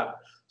 So bad.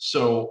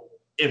 So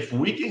if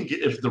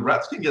the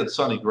Reds can get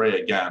Sonny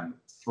Gray again,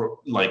 for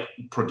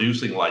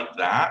producing like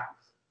that,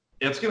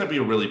 it's going to be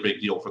a really big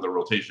deal for the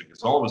rotation,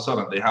 because all of a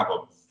sudden they have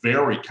a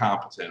very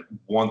competent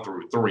 1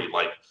 through 3,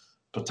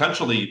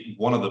 potentially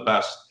one of the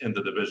best in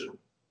the division.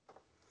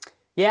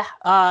 Yeah,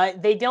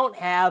 they don't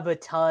have a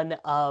ton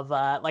of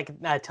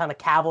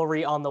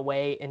cavalry on the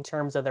way in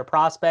terms of their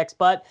prospects,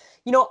 but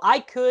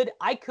I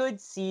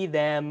could see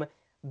them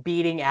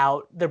beating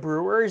out the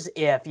Brewers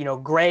if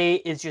Gray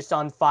is just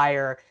on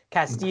fire,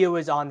 Castillo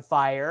is on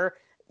fire,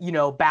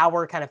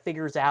 Bauer kind of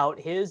figures out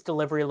his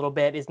delivery a little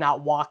bit, is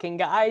not walking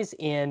guys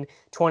in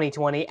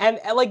 2020, and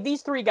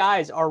these 3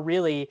 guys are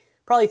really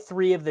probably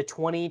 3 of the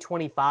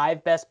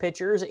 20-25 best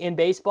pitchers in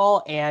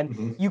baseball.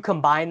 And you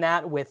combine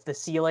that with the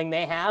ceiling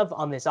they have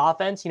on this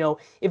offense.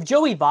 If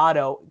Joey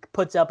Votto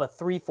puts up a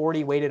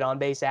 340 weighted on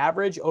base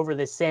average over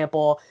this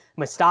sample,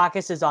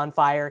 Moustakas is on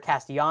fire,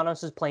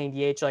 Castellanos is playing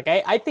DH.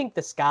 I think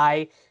the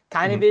sky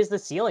kind of is the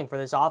ceiling for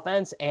this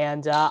offense.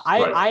 And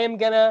I am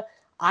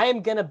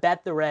gonna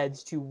bet the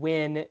Reds to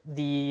win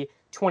the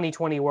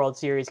 2020 World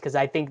Series, because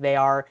I think they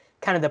are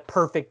kind of the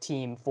perfect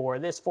team for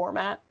this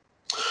format.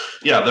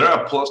 Yeah, they're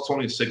at plus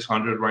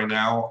 2,600 right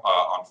now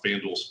on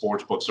FanDuel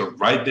Sportsbook. So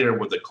right there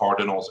with the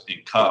Cardinals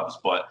and Cubs.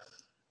 But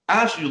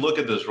as you look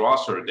at this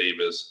roster,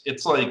 Davis,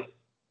 it's like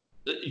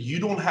you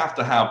don't have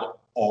to have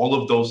all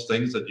of those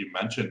things that you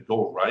mentioned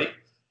go right.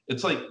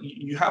 It's like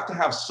you have to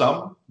have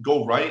some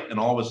go right, and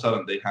all of a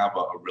sudden they have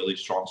a really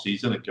strong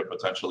season and can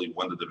potentially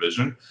win the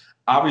division.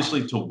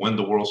 Obviously, to win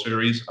the World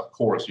Series, of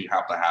course, you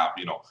have to have,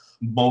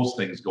 most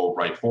things go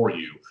right for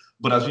you.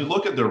 But as you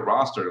look at their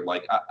roster,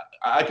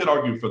 I could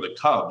argue for the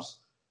Cubs,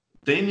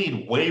 they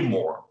need way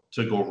more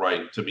to go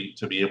right to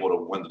be able to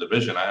win the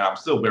division. I'm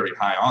still very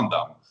high on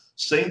them.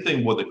 Same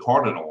thing with the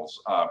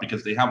Cardinals,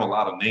 because they have a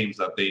lot of names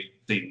that they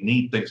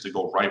need things to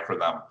go right for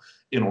them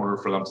in order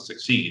for them to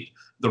succeed.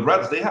 The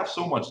Reds, they have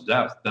so much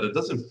depth that it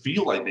doesn't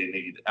feel like they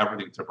need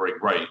everything to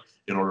break right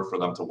in order for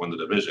them to win the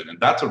division. And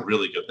that's a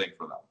really good thing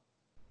for them.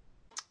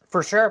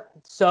 For sure.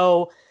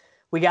 So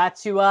we have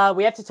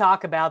to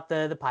talk about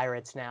the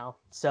Pirates now.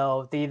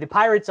 So the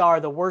Pirates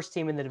are the worst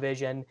team in the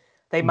division.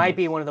 They might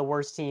be one of the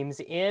worst teams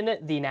in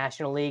the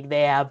National League.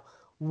 They have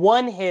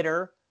one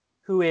hitter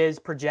who is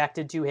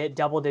projected to hit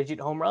double-digit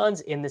home runs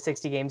in the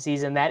 60-game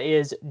season. That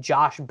is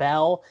Josh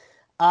Bell.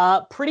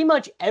 Pretty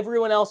much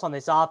everyone else on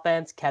this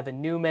offense,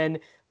 Kevin Newman,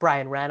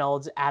 Brian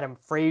Reynolds, Adam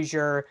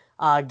Frazier,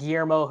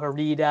 Guillermo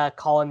Herrera,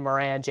 Colin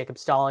Moran, Jacob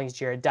Stallings,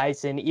 Jared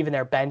Dyson, even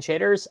their bench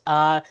hitters.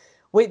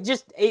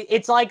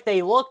 It's like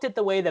they looked at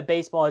the way that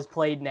baseball is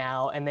played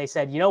now and they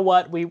said, you know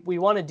what, we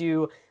want to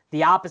do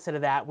the opposite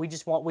of that.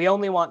 We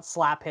only want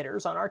slap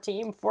hitters on our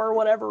team for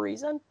whatever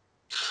reason.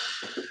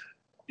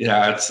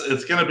 Yeah,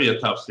 it's going to be a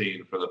tough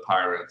scene for the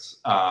Pirates.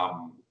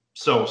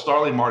 So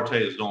Starling Marte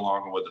is no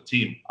longer with the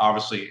team.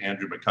 Obviously,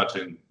 Andrew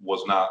McCutchen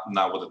was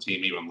not with the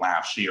team even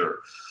last year.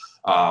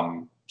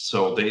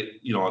 So they,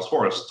 as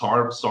far as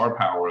star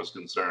power is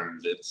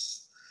concerned,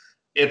 it's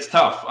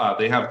tough.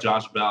 They have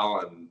Josh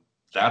Bell, and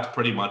that's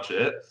pretty much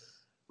it.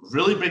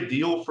 Really big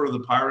deal for the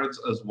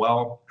Pirates as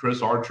well.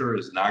 Chris Archer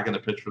is not going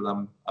to pitch for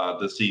them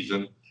this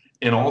season.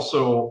 And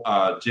also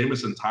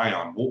Jameson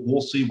Taillon.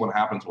 We'll see what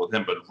happens with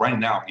him. But right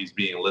now he's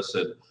being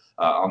listed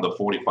on the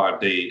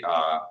 45-day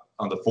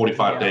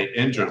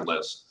injured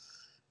list.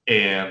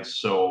 And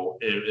so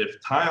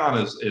if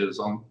Taillon is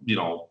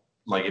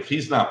like if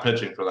he's not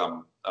pitching for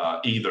them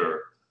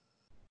either,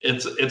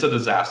 it's a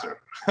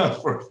disaster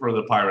for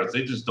the Pirates.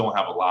 They just don't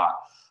have a lot.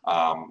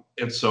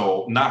 And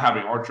so not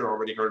having Archer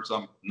already hurts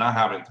them. Not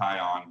having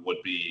Taillon would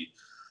be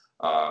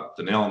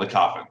the nail in the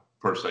coffin,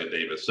 per se,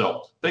 Davis.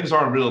 So things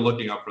aren't really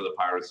looking up for the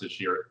Pirates this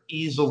year.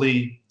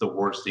 Easily the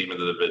worst team in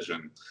the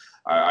division.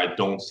 I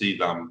don't see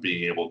them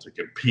being able to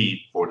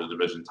compete for the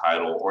division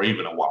title or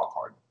even a wild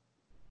card.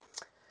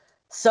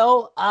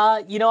 So,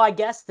 I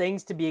guess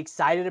things to be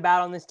excited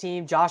about on this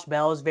team. Josh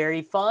Bell is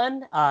very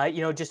fun.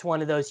 Just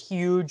one of those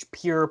huge,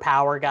 pure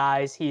power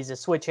guys. He's a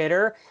switch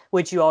hitter,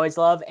 which you always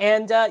love.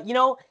 And,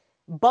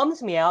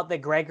 bums me out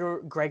that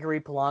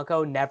Gregory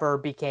Polanco never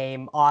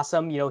became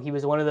awesome. He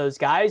was one of those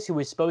guys who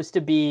was supposed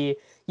to be,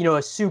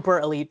 a super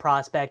elite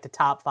prospect, a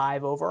top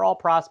 5 overall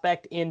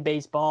prospect in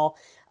baseball.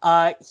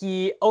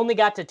 He only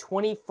got to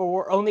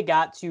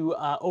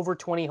over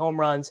 20 home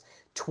runs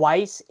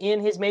twice in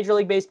his Major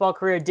League Baseball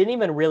career. Didn't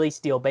even really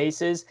steal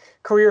bases.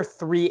 Career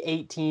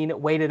 .318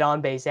 weighted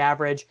on base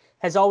average.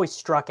 Has always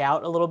struck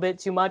out a little bit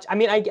too much. I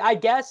mean, I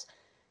guess,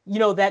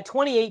 that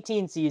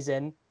 2018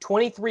 season,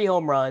 23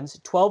 home runs,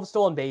 12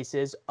 stolen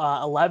bases,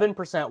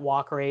 11%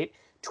 walk rate,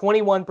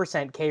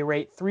 21% K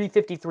rate,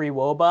 353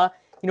 WOBA.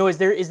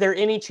 Is there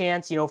any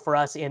chance, for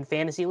us in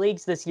fantasy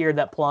leagues this year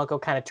that Polanco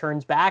kind of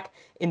turns back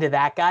into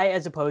that guy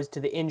as opposed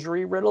to the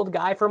injury-riddled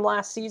guy from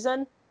last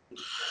season?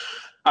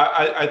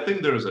 I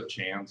think there's a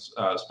chance,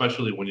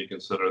 especially when you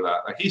consider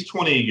that he's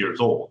 28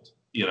 years old.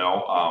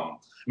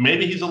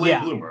 Maybe he's a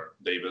late bloomer,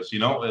 Davis.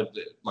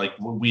 Like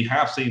we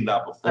have seen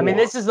that before. I mean,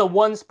 this is the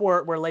one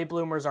sport where late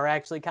bloomers are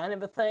actually kind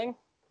of a thing.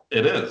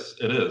 It is.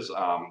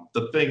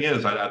 The thing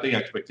is, I think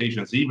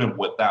expectations, even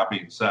with that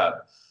being said,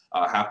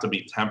 have to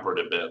be tempered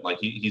a bit. Like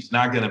he's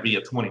not going to be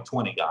a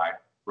 20-20 guy,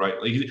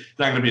 right? Like he's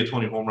not going to be a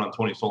 20 home run,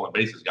 20 stolen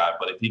bases guy.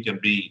 But if he can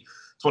be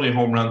 20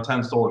 home run,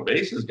 10 stolen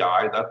bases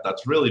guy,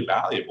 that's really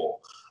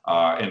valuable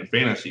in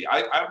fantasy.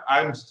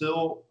 I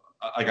still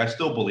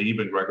believe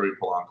in Gregory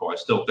Polanco. I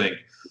still think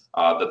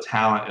the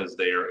talent is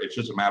there. It's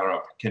just a matter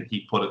of can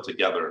he put it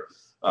together.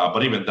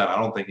 But even then, I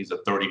don't think he's a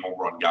 30 home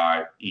run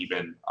guy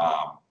even.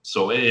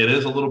 So it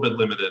is a little bit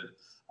limited.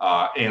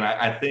 And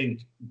I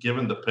think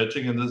given the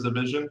pitching in this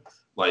division,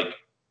 like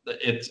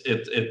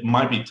it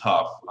might be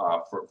tough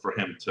for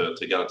him to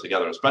get it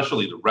together,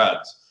 especially the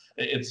Reds.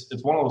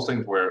 It's one of those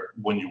things where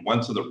when you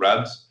went to the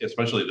Reds,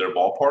 especially their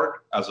ballpark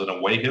as an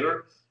away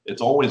hitter,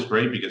 it's always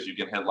great because you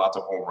can hit lots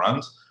of home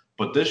runs.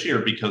 But this year,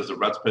 because the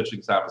Reds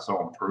pitching staff is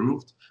so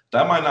improved,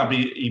 that might not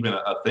be even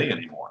a thing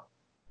anymore.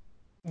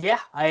 Yeah,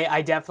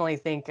 I definitely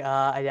think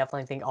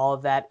all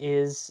of that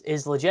is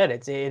legit.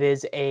 It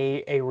is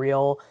a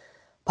real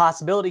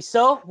possibility.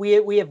 So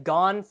we have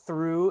gone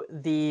through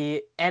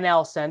the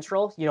NL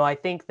Central. I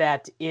think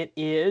that it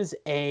is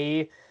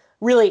a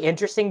really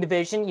interesting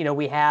division.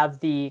 We have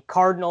the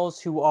Cardinals,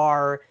 who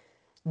are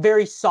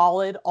very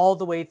solid all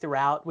the way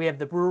throughout. We have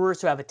the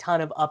Brewers, who have a ton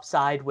of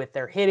upside with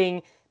their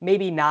hitting,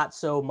 maybe not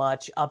so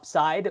much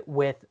upside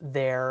with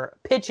their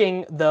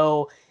pitching,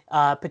 though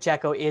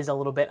Pacheco is a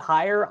little bit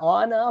higher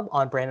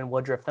on Brandon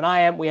Woodruff than I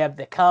am. We have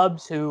the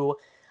Cubs, who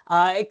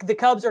the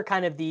Cubs are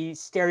kind of the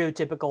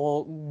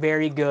stereotypical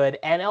very good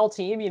NL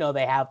team.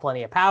 They have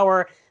plenty of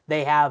power.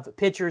 They have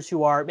pitchers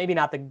who are maybe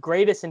not the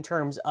greatest in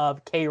terms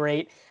of K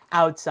rate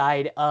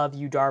outside of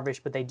Yu Darvish,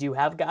 but they do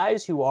have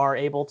guys who are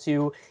able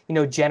to,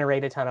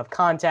 generate a ton of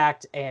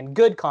contact and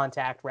good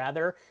contact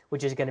rather,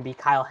 which is going to be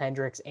Kyle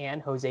Hendricks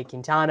and Jose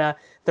Quintana.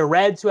 The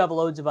Reds, who have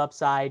loads of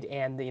upside,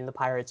 and the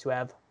Pirates, who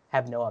have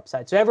no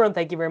upside. So everyone,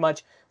 thank you very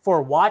much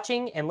for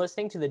watching and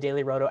listening to the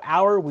Daily Roto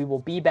Hour. We will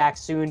be back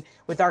soon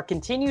with our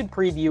continued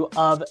preview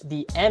of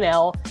the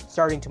NL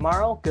starting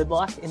tomorrow. Good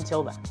luck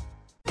until then.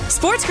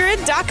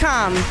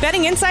 SportsGrid.com.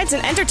 Betting insights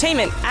and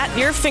entertainment at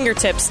your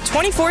fingertips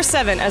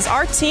 24/7 as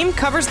our team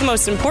covers the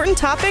most important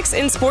topics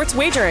in sports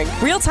wagering.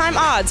 Real-time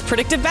odds,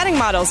 predictive betting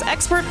models,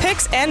 expert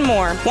picks, and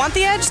more. Want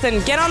the edge?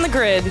 Then get on the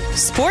grid.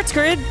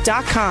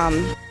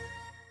 SportsGrid.com.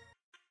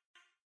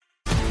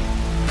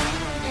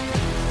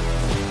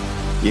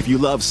 If you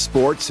love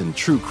sports and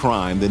true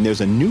crime, then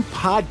there's a new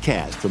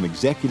podcast from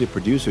executive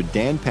producer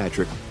Dan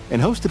Patrick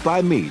and hosted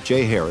by me,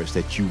 Jay Harris,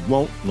 that you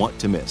won't want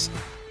to miss.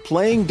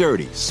 Playing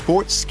Dirty: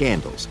 Sports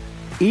Scandals.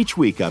 Each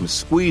week, I'm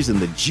squeezing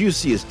the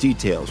juiciest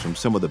details from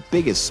some of the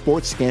biggest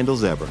sports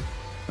scandals ever.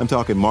 I'm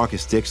talking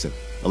Marcus Dixon,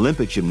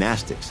 Olympic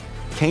gymnastics,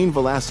 Cain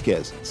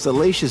Velasquez,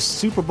 salacious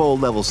Super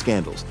Bowl-level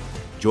scandals.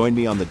 Join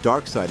me on the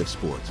dark side of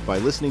sports by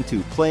listening to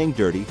Playing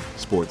Dirty: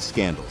 Sports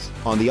Scandals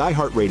on the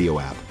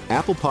iHeartRadio app,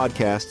 Apple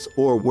Podcasts,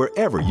 or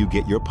wherever you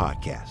get your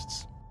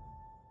podcasts.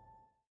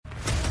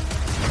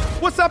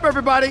 What's up,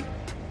 everybody?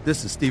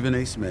 This is Stephen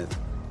A. Smith.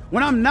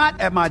 When I'm not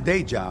at my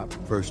day job,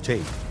 First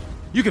Take,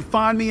 you can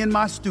find me in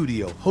my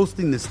studio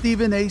hosting the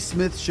Stephen A.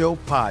 Smith Show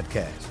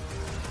podcast.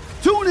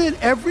 Tune in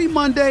every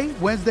Monday,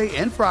 Wednesday,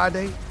 and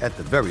Friday, at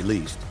the very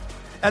least,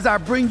 as I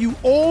bring you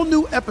all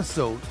new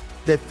episodes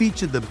that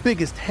feature the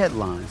biggest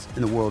headlines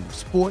in the world of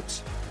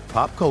sports,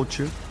 pop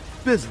culture,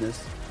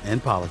 business,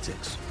 and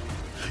politics.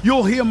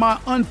 You'll hear my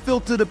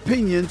unfiltered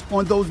opinions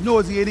on those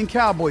nauseating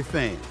Cowboy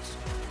fans,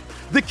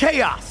 the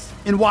chaos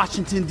in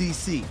Washington,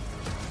 D.C.,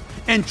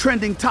 and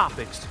trending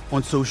topics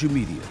on social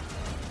media,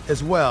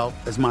 as well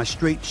as my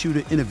straight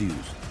shooter interviews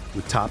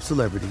with top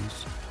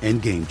celebrities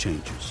and game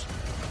changers.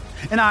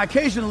 And I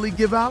occasionally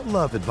give out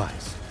love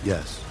advice.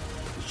 Yes,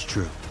 it's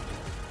true.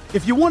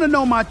 If you want to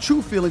know my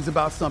true feelings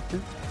about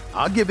something,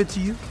 I'll give it to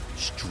you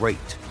straight.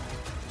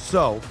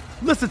 So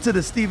listen to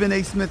the Stephen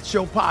A. Smith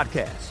Show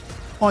podcast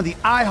on the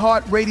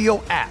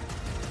iHeartRadio app,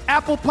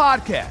 Apple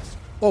Podcasts,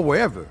 or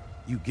wherever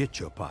you get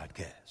your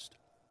podcast.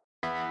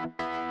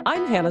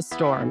 I'm Hannah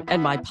Storm,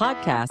 and my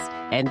podcast,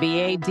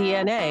 NBA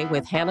DNA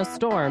with Hannah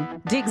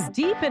Storm, digs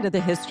deep into the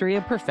history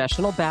of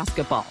professional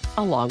basketball,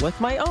 along with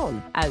my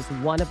own, as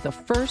one of the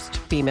first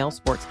female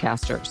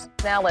sportscasters.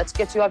 Now let's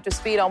get you up to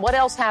speed on what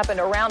else happened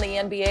around the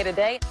NBA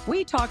today.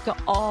 We talked to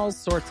all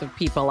sorts of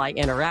people I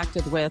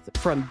interacted with,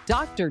 from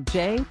Dr.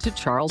 J to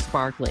Charles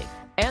Barkley,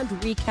 and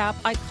recap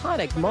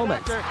iconic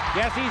moments.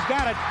 Yes, he's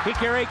got it.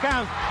 Here he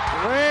comes.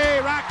 Way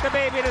rock the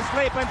baby to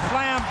sleep and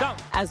slam dunk.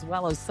 As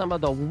well as some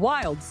of the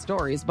wild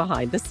stories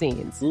behind the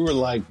scenes. We were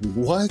like,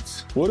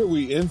 what? What are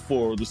we in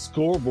for? The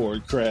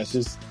scoreboard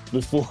crashes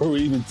before we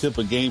even tip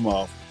a game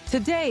off.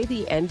 Today,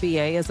 the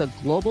NBA is a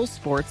global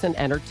sports and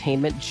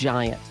entertainment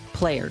giant.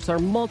 Players are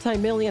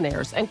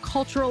multimillionaires and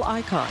cultural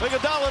icons.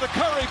 Iguodala to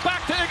Curry,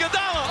 back to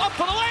Iguodala, up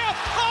for the layup.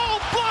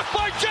 Oh, blocked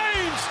by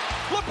James.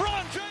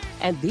 LeBron James.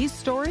 And these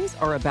stories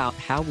are about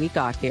how we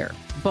got here,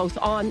 both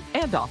on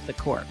and off the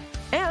court.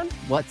 And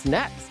what's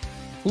next?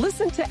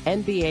 Listen to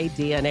NBA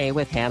DNA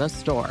with Hannah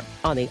Storm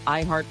on the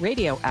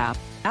iHeartRadio app,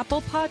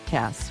 Apple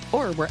Podcasts,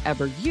 or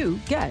wherever you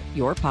get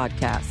your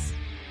podcasts.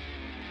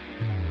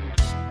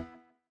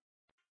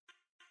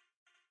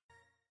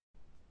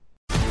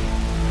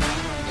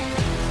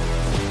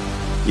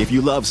 If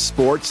you love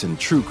sports and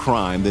true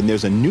crime, then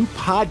there's a new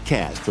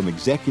podcast from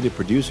executive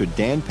producer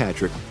Dan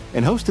Patrick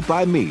and hosted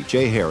by me,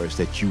 Jay Harris,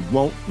 that you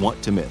won't want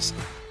to miss.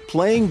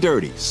 Playing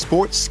Dirty: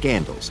 Sports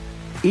Scandals.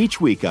 Each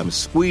week, I'm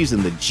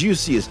squeezing the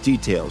juiciest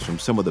details from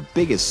some of the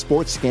biggest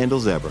sports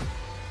scandals ever.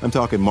 I'm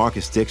talking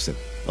Marcus Dixon,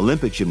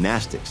 Olympic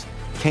gymnastics,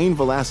 Cain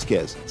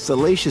Velasquez,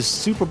 salacious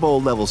Super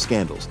Bowl-level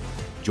scandals.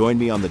 Join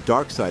me on the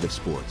dark side of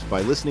sports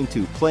by listening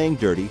to Playing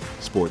Dirty: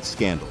 Sports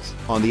Scandals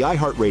on the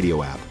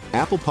iHeartRadio app,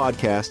 Apple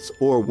Podcasts,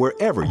 or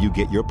wherever you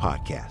get your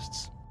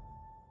podcasts.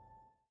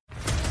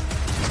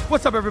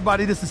 What's up,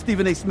 everybody? This is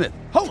Stephen A. Smith,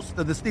 host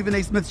of the Stephen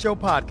A. Smith Show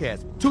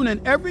podcast. Tune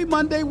in every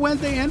Monday,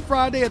 Wednesday, and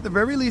Friday at the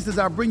very least as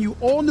I bring you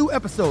all new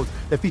episodes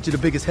that feature the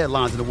biggest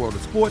headlines in the world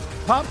of sports,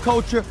 pop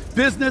culture,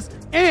 business,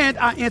 and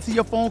I answer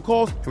your phone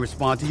calls and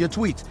respond to your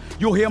tweets.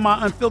 You'll hear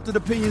my unfiltered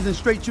opinions and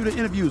straight shooter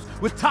interviews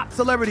with top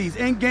celebrities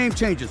and game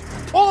changers.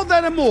 All of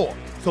that and more.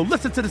 So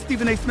listen to the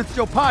Stephen A. Smith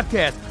Show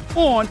podcast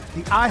on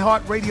the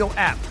iHeartRadio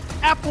app,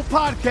 Apple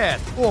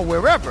Podcasts, or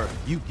wherever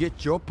you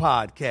get your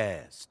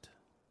podcast.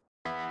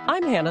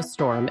 I'm Hannah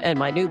Storm, and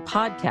my new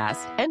podcast,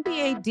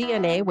 NBA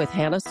DNA with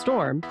Hannah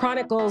Storm,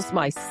 chronicles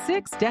my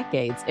 6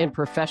 decades in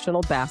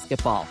professional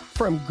basketball.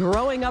 From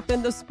growing up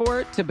in the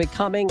sport to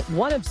becoming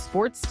one of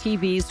sports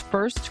TV's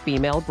first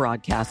female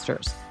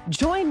broadcasters.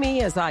 Join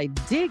me as I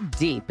dig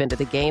deep into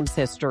the game's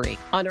history,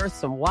 unearth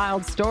some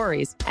wild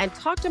stories, and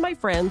talk to my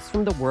friends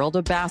from the world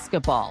of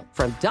basketball,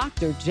 from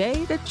Dr.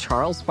 J to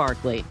Charles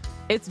Barkley.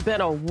 It's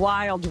been a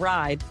wild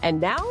ride, and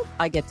now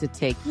I get to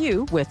take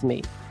you with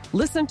me.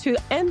 Listen to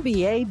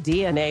NBA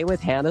DNA with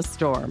Hannah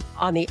Storm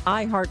on the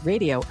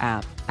iHeartRadio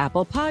app,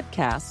 Apple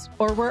Podcasts,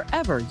 or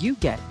wherever you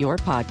get your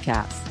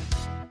podcasts.